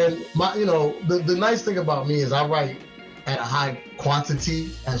 And the nice thing about me is I write at a high quantity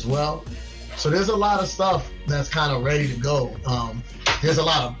as well. So there's a lot of stuff that's kind of ready to go. There's a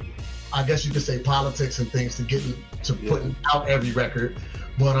lot of, I guess you could say, politics and things to get to putting out every record.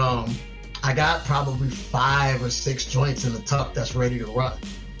 But I got probably 5 or 6 joints in the tuck that's ready to run.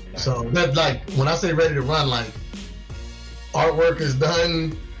 So that, like, when I say ready to run, like, artwork is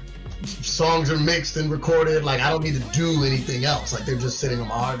done, songs are mixed and recorded. Like, I don't need to do anything else. Like, they're just sitting on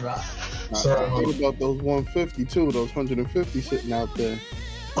my hard drive. So what about those 150 too? Those 150 sitting out there.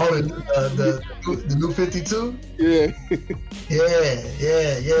 Oh, the new 52? Yeah.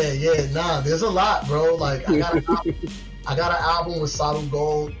 Yeah. Nah, there's a lot, bro. Like, I got an album with Sodom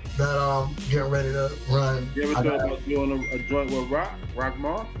Gold that I'm getting ready to run. You ever thought about doing a joint with Rock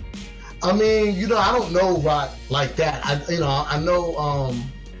Moss? I mean, I don't know Rock like that. I know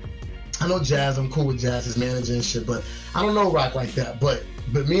Jazz. I'm cool with Jazz, his manager and shit, but I don't know Rock like that. But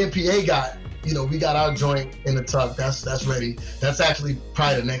me and PA got, we got our joint in the tuck. That's ready. That's actually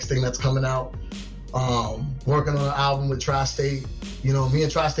probably the next thing that's coming out. Working on an album with Tri-State. Me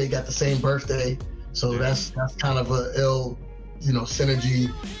and Tri-State got the same birthday, so that's kind of a ill, synergy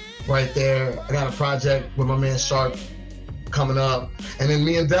right there. I got a project with my man Sharp coming up, and then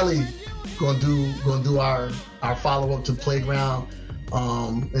me and Deli gonna do our follow up to Playground,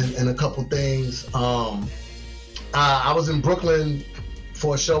 and a couple things. I was in Brooklyn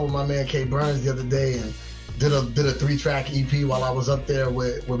for a show with my man K Burns the other day and did a 3-track EP while I was up there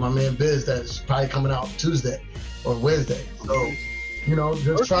with my man Biz that's probably coming out Tuesday or Wednesday. So,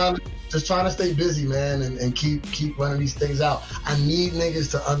 just trying to stay busy, man, and keep running these things out. I need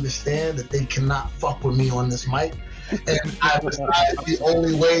niggas to understand that they cannot fuck with me on this mic. And I decided the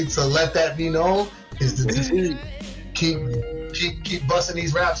only way to let that be known is to just keep busting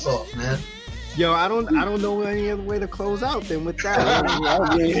these raps off, man. Yo, I don't know any other way to close out than with that.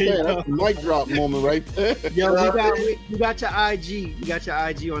 That's a mic drop moment right there. Yo, we got your IG. You got your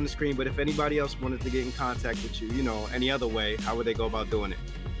IG on the screen, but if anybody else wanted to get in contact with you, any other way, how would they go about doing it?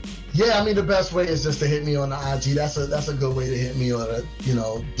 Yeah, I mean, the best way is just to hit me on the IG. That's a good way to hit me, or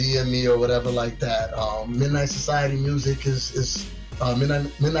DM me or whatever like that. Midnight Society Music is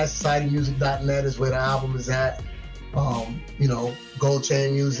midnightsocietymusic.net is where the album is at. Gold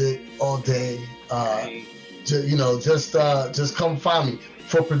Chain Music all day. Just come find me.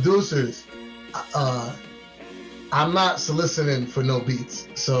 For producers, I'm not soliciting for no beats.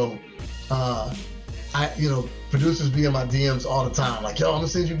 So, producers be in my DMs all the time. Like, yo, I'm gonna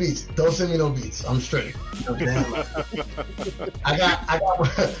send you beats. Don't send me no beats. I'm straight.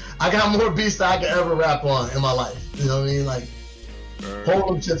 I got more beats than I could ever rap on in my life. You know what I mean? Like, hold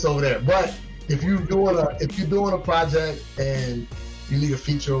them shits over there. But if you're doing a project and you need a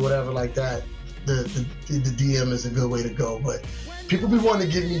feature or whatever like that, the DM is a good way to go. But people be wanting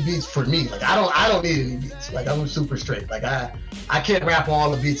to give me beats for me. Like, I don't need any beats. Like, I'm super straight. Like, I can't rap on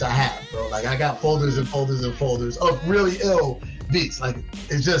all the beats I have, bro. Like, I got folders and folders and folders of really ill beats. Like,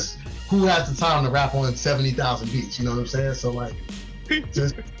 it's just who has the time to rap on 70,000 beats? You know what I'm saying? So like,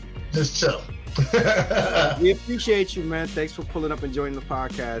 just chill. We appreciate you, man. Thanks for pulling up and joining the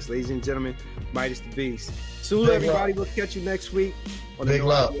podcast, ladies and gentlemen. Midaz the Beast. Sulu, everybody. We'll catch you next week. Big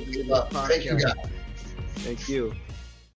love. Thank you, guys. Thank you.